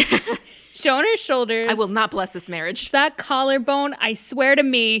heathen. Showing her shoulders. I will not bless this marriage. That collarbone, I swear to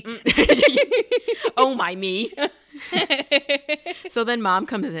me. Oh my me. So then Mom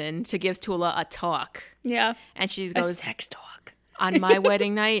comes in to give Tula a talk. Yeah. And she A goes, sex talk. on my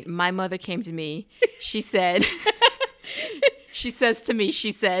wedding night, my mother came to me. She said, she says,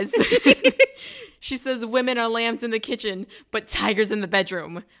 women are lambs in the kitchen, but tigers in the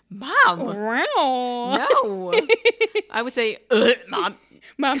bedroom. Mom, Wow. no. I would say, Mom,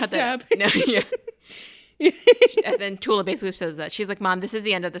 Mom, cut stop. that out. No, yeah. And then Tula basically says that. She's like, Mom, this is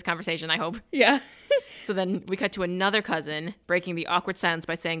the end of this conversation, I hope. Yeah. So then we cut to another cousin breaking the awkward silence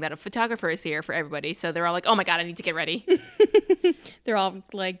by saying that a photographer is here for everybody. So they're all like, oh my God, I need to get ready. They're all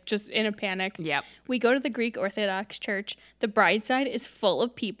like just in a panic. Yep. We go to the Greek Orthodox church. The bride side is full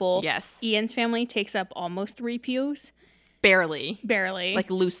of people. Yes. Ian's family takes up almost 3 pews. Barely. Barely. Like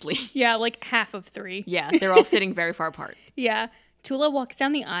loosely. yeah, like half of 3. Yeah, they're all sitting very far apart. Yeah. Tula walks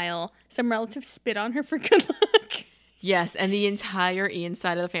down the aisle. Some relatives spit on her for good luck. Yes, and the entire Ian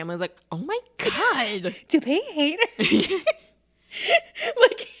side of the family is like, oh my God. Do they hate her?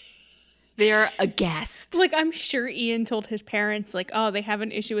 like, they are aghast. like, I'm sure Ian told his parents, like, oh, they have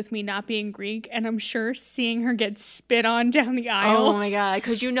an issue with me not being Greek. And I'm sure seeing her get spit on down the aisle. Oh my God,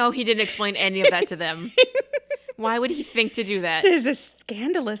 because you know he didn't explain any of that to them. Why would he think to do that? This is a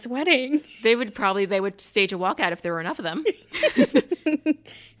scandalous wedding. They would stage a walkout if there were enough of them.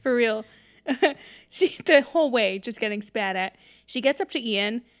 For real. She the whole way just getting spat at. She gets up to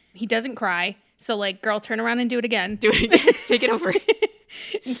Ian. He doesn't cry. So, like, girl, turn around and do it again. Do it again. Take it over.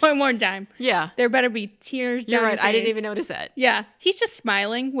 One more time. Yeah. There better be tears down You're right. your I didn't face. even notice that. Yeah. He's just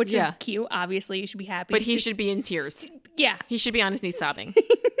smiling, which Yeah. is cute. Obviously, you should be happy. But he should be in tears. Yeah. He should be on his knees sobbing.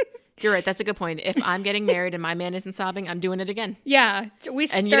 You're right. That's a good point. If I'm getting married and my man isn't sobbing, I'm doing it again. Yeah. We And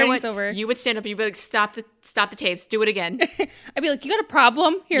starting you know what? this over. You would stand up and you'd be like, stop the tapes. Do it again. I'd be like, you got a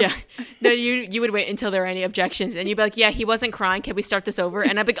problem? Here. Yeah. No, you would wait until there are any objections. And you'd be like, yeah, he wasn't crying. Can we start this over?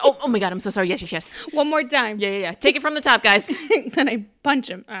 And I'd be like, oh my God, I'm so sorry. Yes, yes, yes. One more time. Yeah. Take it from the top, guys. Then I punch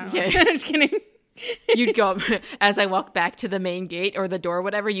him. I don't know. Yeah. I'm just kidding. You'd go up, as I walk back to the main gate or the door or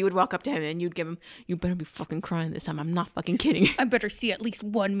whatever, you would walk up to him and you'd give him, you better be fucking crying this time. I'm not fucking kidding. I better see at least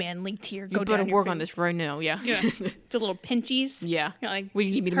one manly tear go You down better your work on face. this right now. Yeah. Yeah. The little pinchies. Yeah. You're like, Would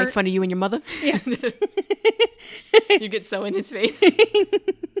you need me to hurt. make fun of you and your mother? Yeah. You get so in his face. You'd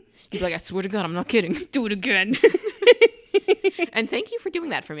be like, I swear to God, I'm not kidding. Do it again. And thank you for doing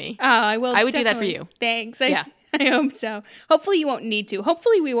that for me. I will. I would do that for definitely. you. Thanks. Yeah. I hope so. Hopefully you won't need to.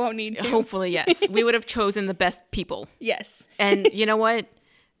 Hopefully we won't need to. Hopefully, yes. We would have chosen the best people. Yes. And you know what?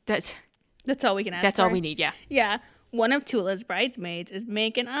 That's That's all we can ask that's for. all we need, yeah. Yeah. One of Tula's bridesmaids is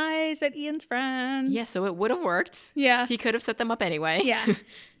making eyes at Ian's friend. Yeah, so it would have worked. Yeah. He could have set them up anyway. Yeah.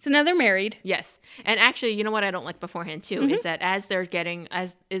 So now they're married. Yes. And actually, you know what I don't like beforehand too Mm-hmm. is that as they're getting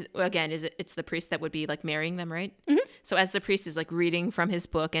it's the priest that would be like marrying them, right? Mm-hmm. So as the priest is like reading from his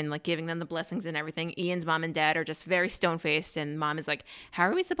book and like giving them the blessings and everything, Ian's mom and dad are just very stone-faced and mom is like, "How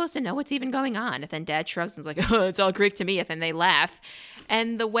are we supposed to know what's even going on?" And then dad shrugs and is like, "Oh, it's all Greek to me." And then they laugh.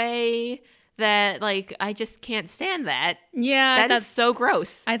 And the way that like I just can't stand that. Yeah. That is so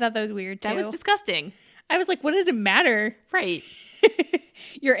gross. I thought that was weird too. That was disgusting. I was like, what does it matter? Right.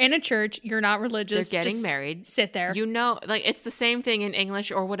 You're in a church. You're not religious. They're getting just married. Sit there. You know, like it's the same thing in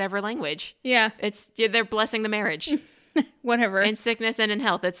English or whatever language. Yeah. They're blessing the marriage Whatever. in sickness and in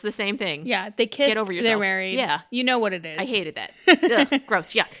health. It's the same thing. Yeah. They kissed. Get over They're yourself. married. Yeah. You know what it is. I hated that. Ugh,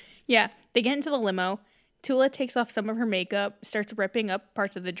 gross. Yuck. Yeah. They get into the limo. Tula takes off some of her makeup, starts ripping up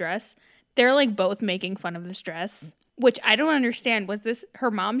parts of the dress. They're like both making fun of this dress, which I don't understand. Was this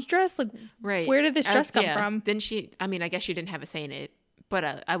her mom's dress? Like, Right. where did this dress come Yeah. from? Didn't she? I mean, I guess she didn't have a say in it,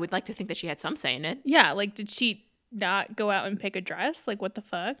 but I would like to think that she had some say in it. Yeah. Like, did she not go out and pick a dress? Like, what the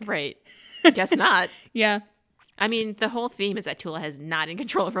fuck? Right. Guess not. Yeah. I mean, the whole theme is that Tula has not in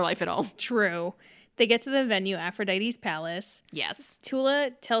control of her life at all. True. They get to the venue, Aphrodite's palace. Yes.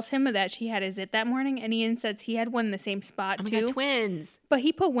 Tula tells him that she had a zit that morning, and Ian says he had one in the same spot Oh my too. God, twins. But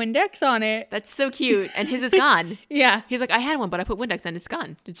he put Windex on it. That's so cute. And his is gone. Yeah. He's like, I had one, but I put Windex and it's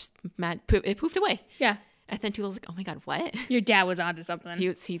gone. It's mad. It poofed away. Yeah. And then Tula's like, oh my God, what? Your dad was onto something.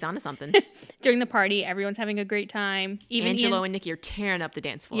 He's onto something. During the party, everyone's having a great time. Even Angelo Ian, and Nikki are tearing up the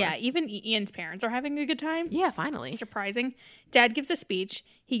dance floor. yeah, even Ian's parents are having a good time. Yeah, finally. Surprising. Dad gives a speech.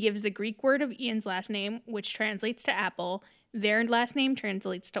 He gives the Greek word of Ian's last name, which translates to apple. Their last name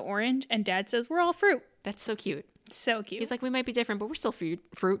translates to orange. And Dad says, we're all fruit. That's so cute. So cute. He's like, we might be different, but we're still fruit.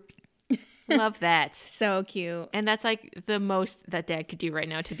 Love that. So cute. And that's like the most that Dad could do right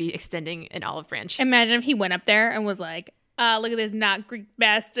now to be extending an olive branch. Imagine if he went up there and was like, look at this not Greek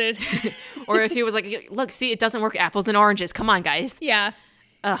bastard. Or if he was like, look, see, it doesn't work apples and oranges. Come on, guys. Yeah.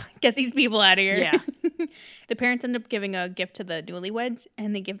 Ugh. Get these people out of here. Yeah. The parents end up giving a gift to the newlyweds,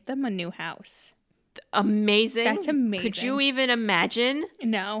 and they give them a new house. Amazing. That's amazing. Could you even imagine?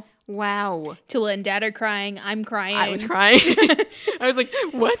 No. Wow. Tula and Dad are crying. I'm crying. I was crying. I was like,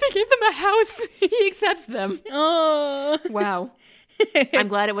 what? They gave them a house. He accepts them. Oh. Wow. I'm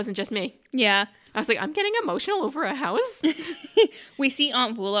glad it wasn't just me. Yeah. I was like, I'm getting emotional over a house. We see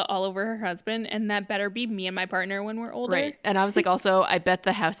Aunt Vula all over her husband, and that better be me and my partner when we're older. Right. And I was like, also, I bet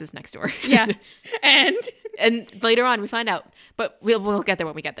the house is next door. Yeah. And And later on, we find out. But we'll get there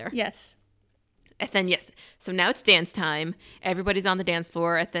when we get there. yes. And then, yes. So now it's dance time. Everybody's on the dance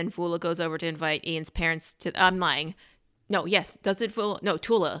floor. And then Vula goes over to invite Ian's parents to... I'm lying. No, yes. Does it fool? No,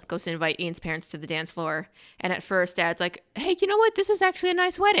 Tula goes to invite Ian's parents to the dance floor. And at first, Dad's like, hey, you know what? This is actually a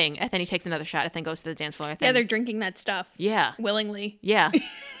nice wedding. And then he takes another shot and then goes to the dance floor. Yeah, they're drinking that stuff. Yeah. Willingly. Yeah.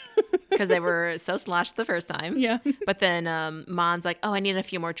 Because they were so sloshed the first time. Yeah. But then Mom's like, oh, I need a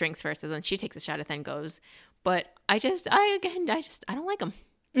few more drinks first. And then she takes a shot and then goes. But I don't like them.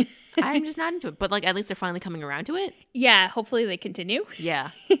 I'm just not into it. But like, at least they're finally coming around to it. Yeah, hopefully they continue. Yeah.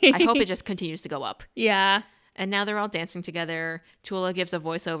 I hope it just continues to go up. Yeah. And now they're all dancing together. Tula gives a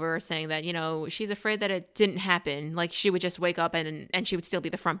voiceover saying that, you know, she's afraid that it didn't happen. Like, she would just wake up and she would still be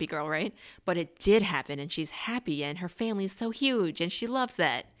the frumpy girl, right? But it did happen, and she's happy, and her family's so huge, and she loves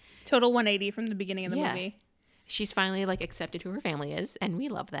that. Total 180 from the beginning of the movie. She's finally, like, accepted who her family is, and we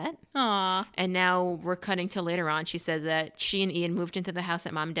love that. Aw. And now we're cutting to later on. She says that she and Ian moved into the house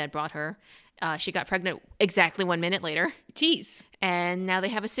that Mom and Dad brought her. She got pregnant exactly 1 minute later. Jeez. And now they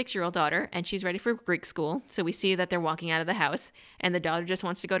have a 6-year-old daughter, and she's ready for Greek school. So we see that they're walking out of the house, and the daughter just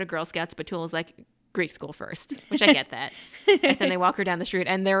wants to go to Girl Scouts, but Tula's like, Greek school first, which I get that. And then they walk her down the street,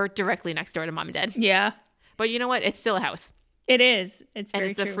 and they're directly next door to Mom and Dad. Yeah. But you know what? It's still a house. It is. It's very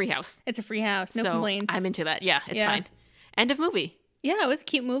And it's true. a free house. It's a free house. No so complaints. I'm into that. Yeah, it's Yeah. fine. End of movie. Yeah, it was a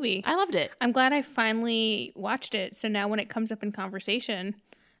cute movie. I loved it. I'm glad I finally watched it. So now when it comes up in conversation,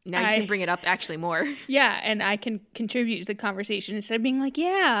 Now you can bring it up actually more. yeah, and I can contribute to the conversation instead of being like,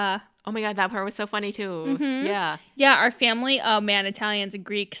 yeah. Oh my God, that part was so funny too. Yeah. Yeah, our family, oh man, Italians and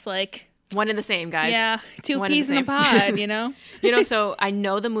Greeks, like, One and the same, guys. yeah, two One and peas the in a same. pod, you know? You know, so I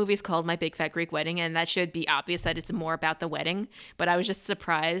know the movie's called My Big Fat Greek Wedding, and that should be obvious that it's more about the wedding. But I was just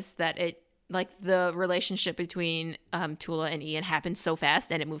surprised that the relationship between Tula and Ian happened so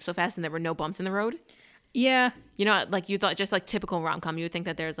fast, and it moved so fast, and there were no bumps in the road. Yeah. You know, like you thought, just like typical rom-com, you would think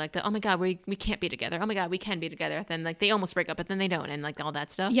that there's like oh my God, we can't be together. Oh my God, we can be together. Then like they almost break up, but then they don't, and like all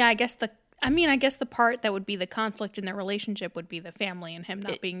that stuff. Yeah, I guess the part that would be the conflict in their relationship would be the family and him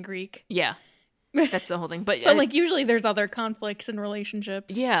not being Greek. Yeah. That's the whole thing. But like usually there's other conflicts in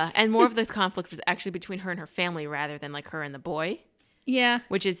relationships. yeah, and more of this conflict was actually between her and her family rather than like her and the boy, Yeah.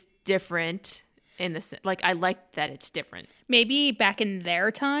 which is different in this. Like I like that it's different. Maybe back in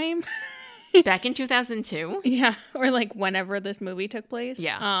their time. Back in 2002. Yeah. Or like whenever this movie took place.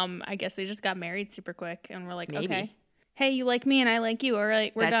 Yeah. I guess they just got married super quick and we're like, Maybe. okay. Hey, you like me and I like you. All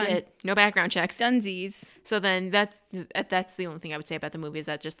right, we're That's done. it. No background checks. Dunsies. So then that's the only thing I would say about the movie is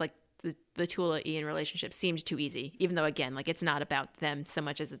that just like the Tula Ian relationship seemed too easy, even though again, like it's not about them so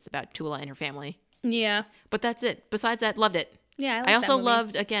much as it's about Tula and her family. Yeah. But that's it. Besides that, loved it. Yeah. I also that movie.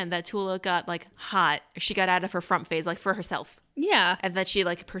 loved again that Tula got like hot. She got out of her front phase like for herself, Yeah. and that she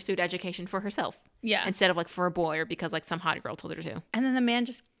like pursued education for herself Yeah. instead of like for a boy or because like some hot girl told her to. And then the man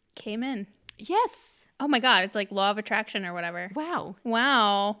just came in. Yes. Oh my God. It's like law of attraction or whatever. Wow.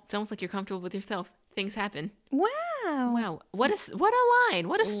 Wow. It's almost like you're comfortable with yourself. Things happen. Wow. Wow. What a line.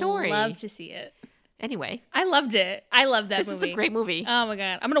 What a story. Love to see it. Anyway, I loved it. I love that this movie. is a great movie. Oh my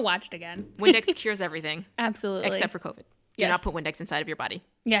God. I'm going to watch it again. Windex cures everything Absolutely. except for COVID. Do Yes. not put Windex inside of your body.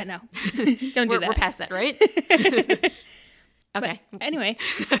 Yeah, no. Don't do We're that. past that, right? Okay. Anyway,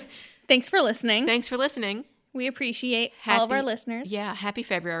 thanks for listening. Thanks for listening. We appreciate all of our Happy- listeners. Yeah. Happy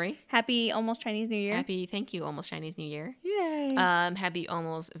February. Happy almost Chinese New Year. Thank you, almost Chinese New Year. Yay. Happy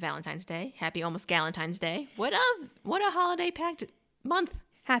almost Valentine's Day. Happy almost Galentine's Day. What a holiday packed month.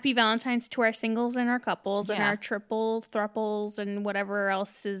 Happy Valentine's to our singles and our couples and Yeah. our triple, thruples, and whatever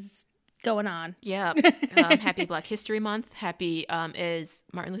else is going on. Yeah. Happy Black History Month. Happy is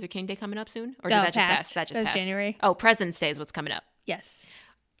Martin Luther King Day coming up soon? Or did No, that just pass? passed. That just That was passed. January. Oh, President's Day is what's coming up. Yes.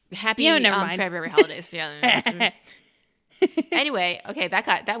 Happy Yeah, never mind. February holidays. Yeah. Anyway, okay,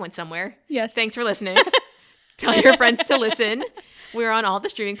 that went somewhere. Yes. Thanks for listening. Tell your friends to listen. We're on all the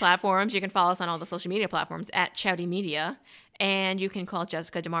streaming platforms. You can follow us on all the social media platforms at Chowdy Media. And you can call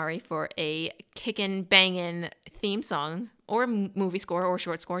Jessica Damari for a kickin' bangin' theme song or movie score or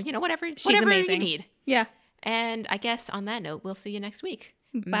short score, whatever amazing. you need. Yeah. And I guess on that note, we'll see you next week.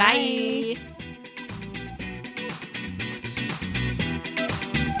 Bye. Bye.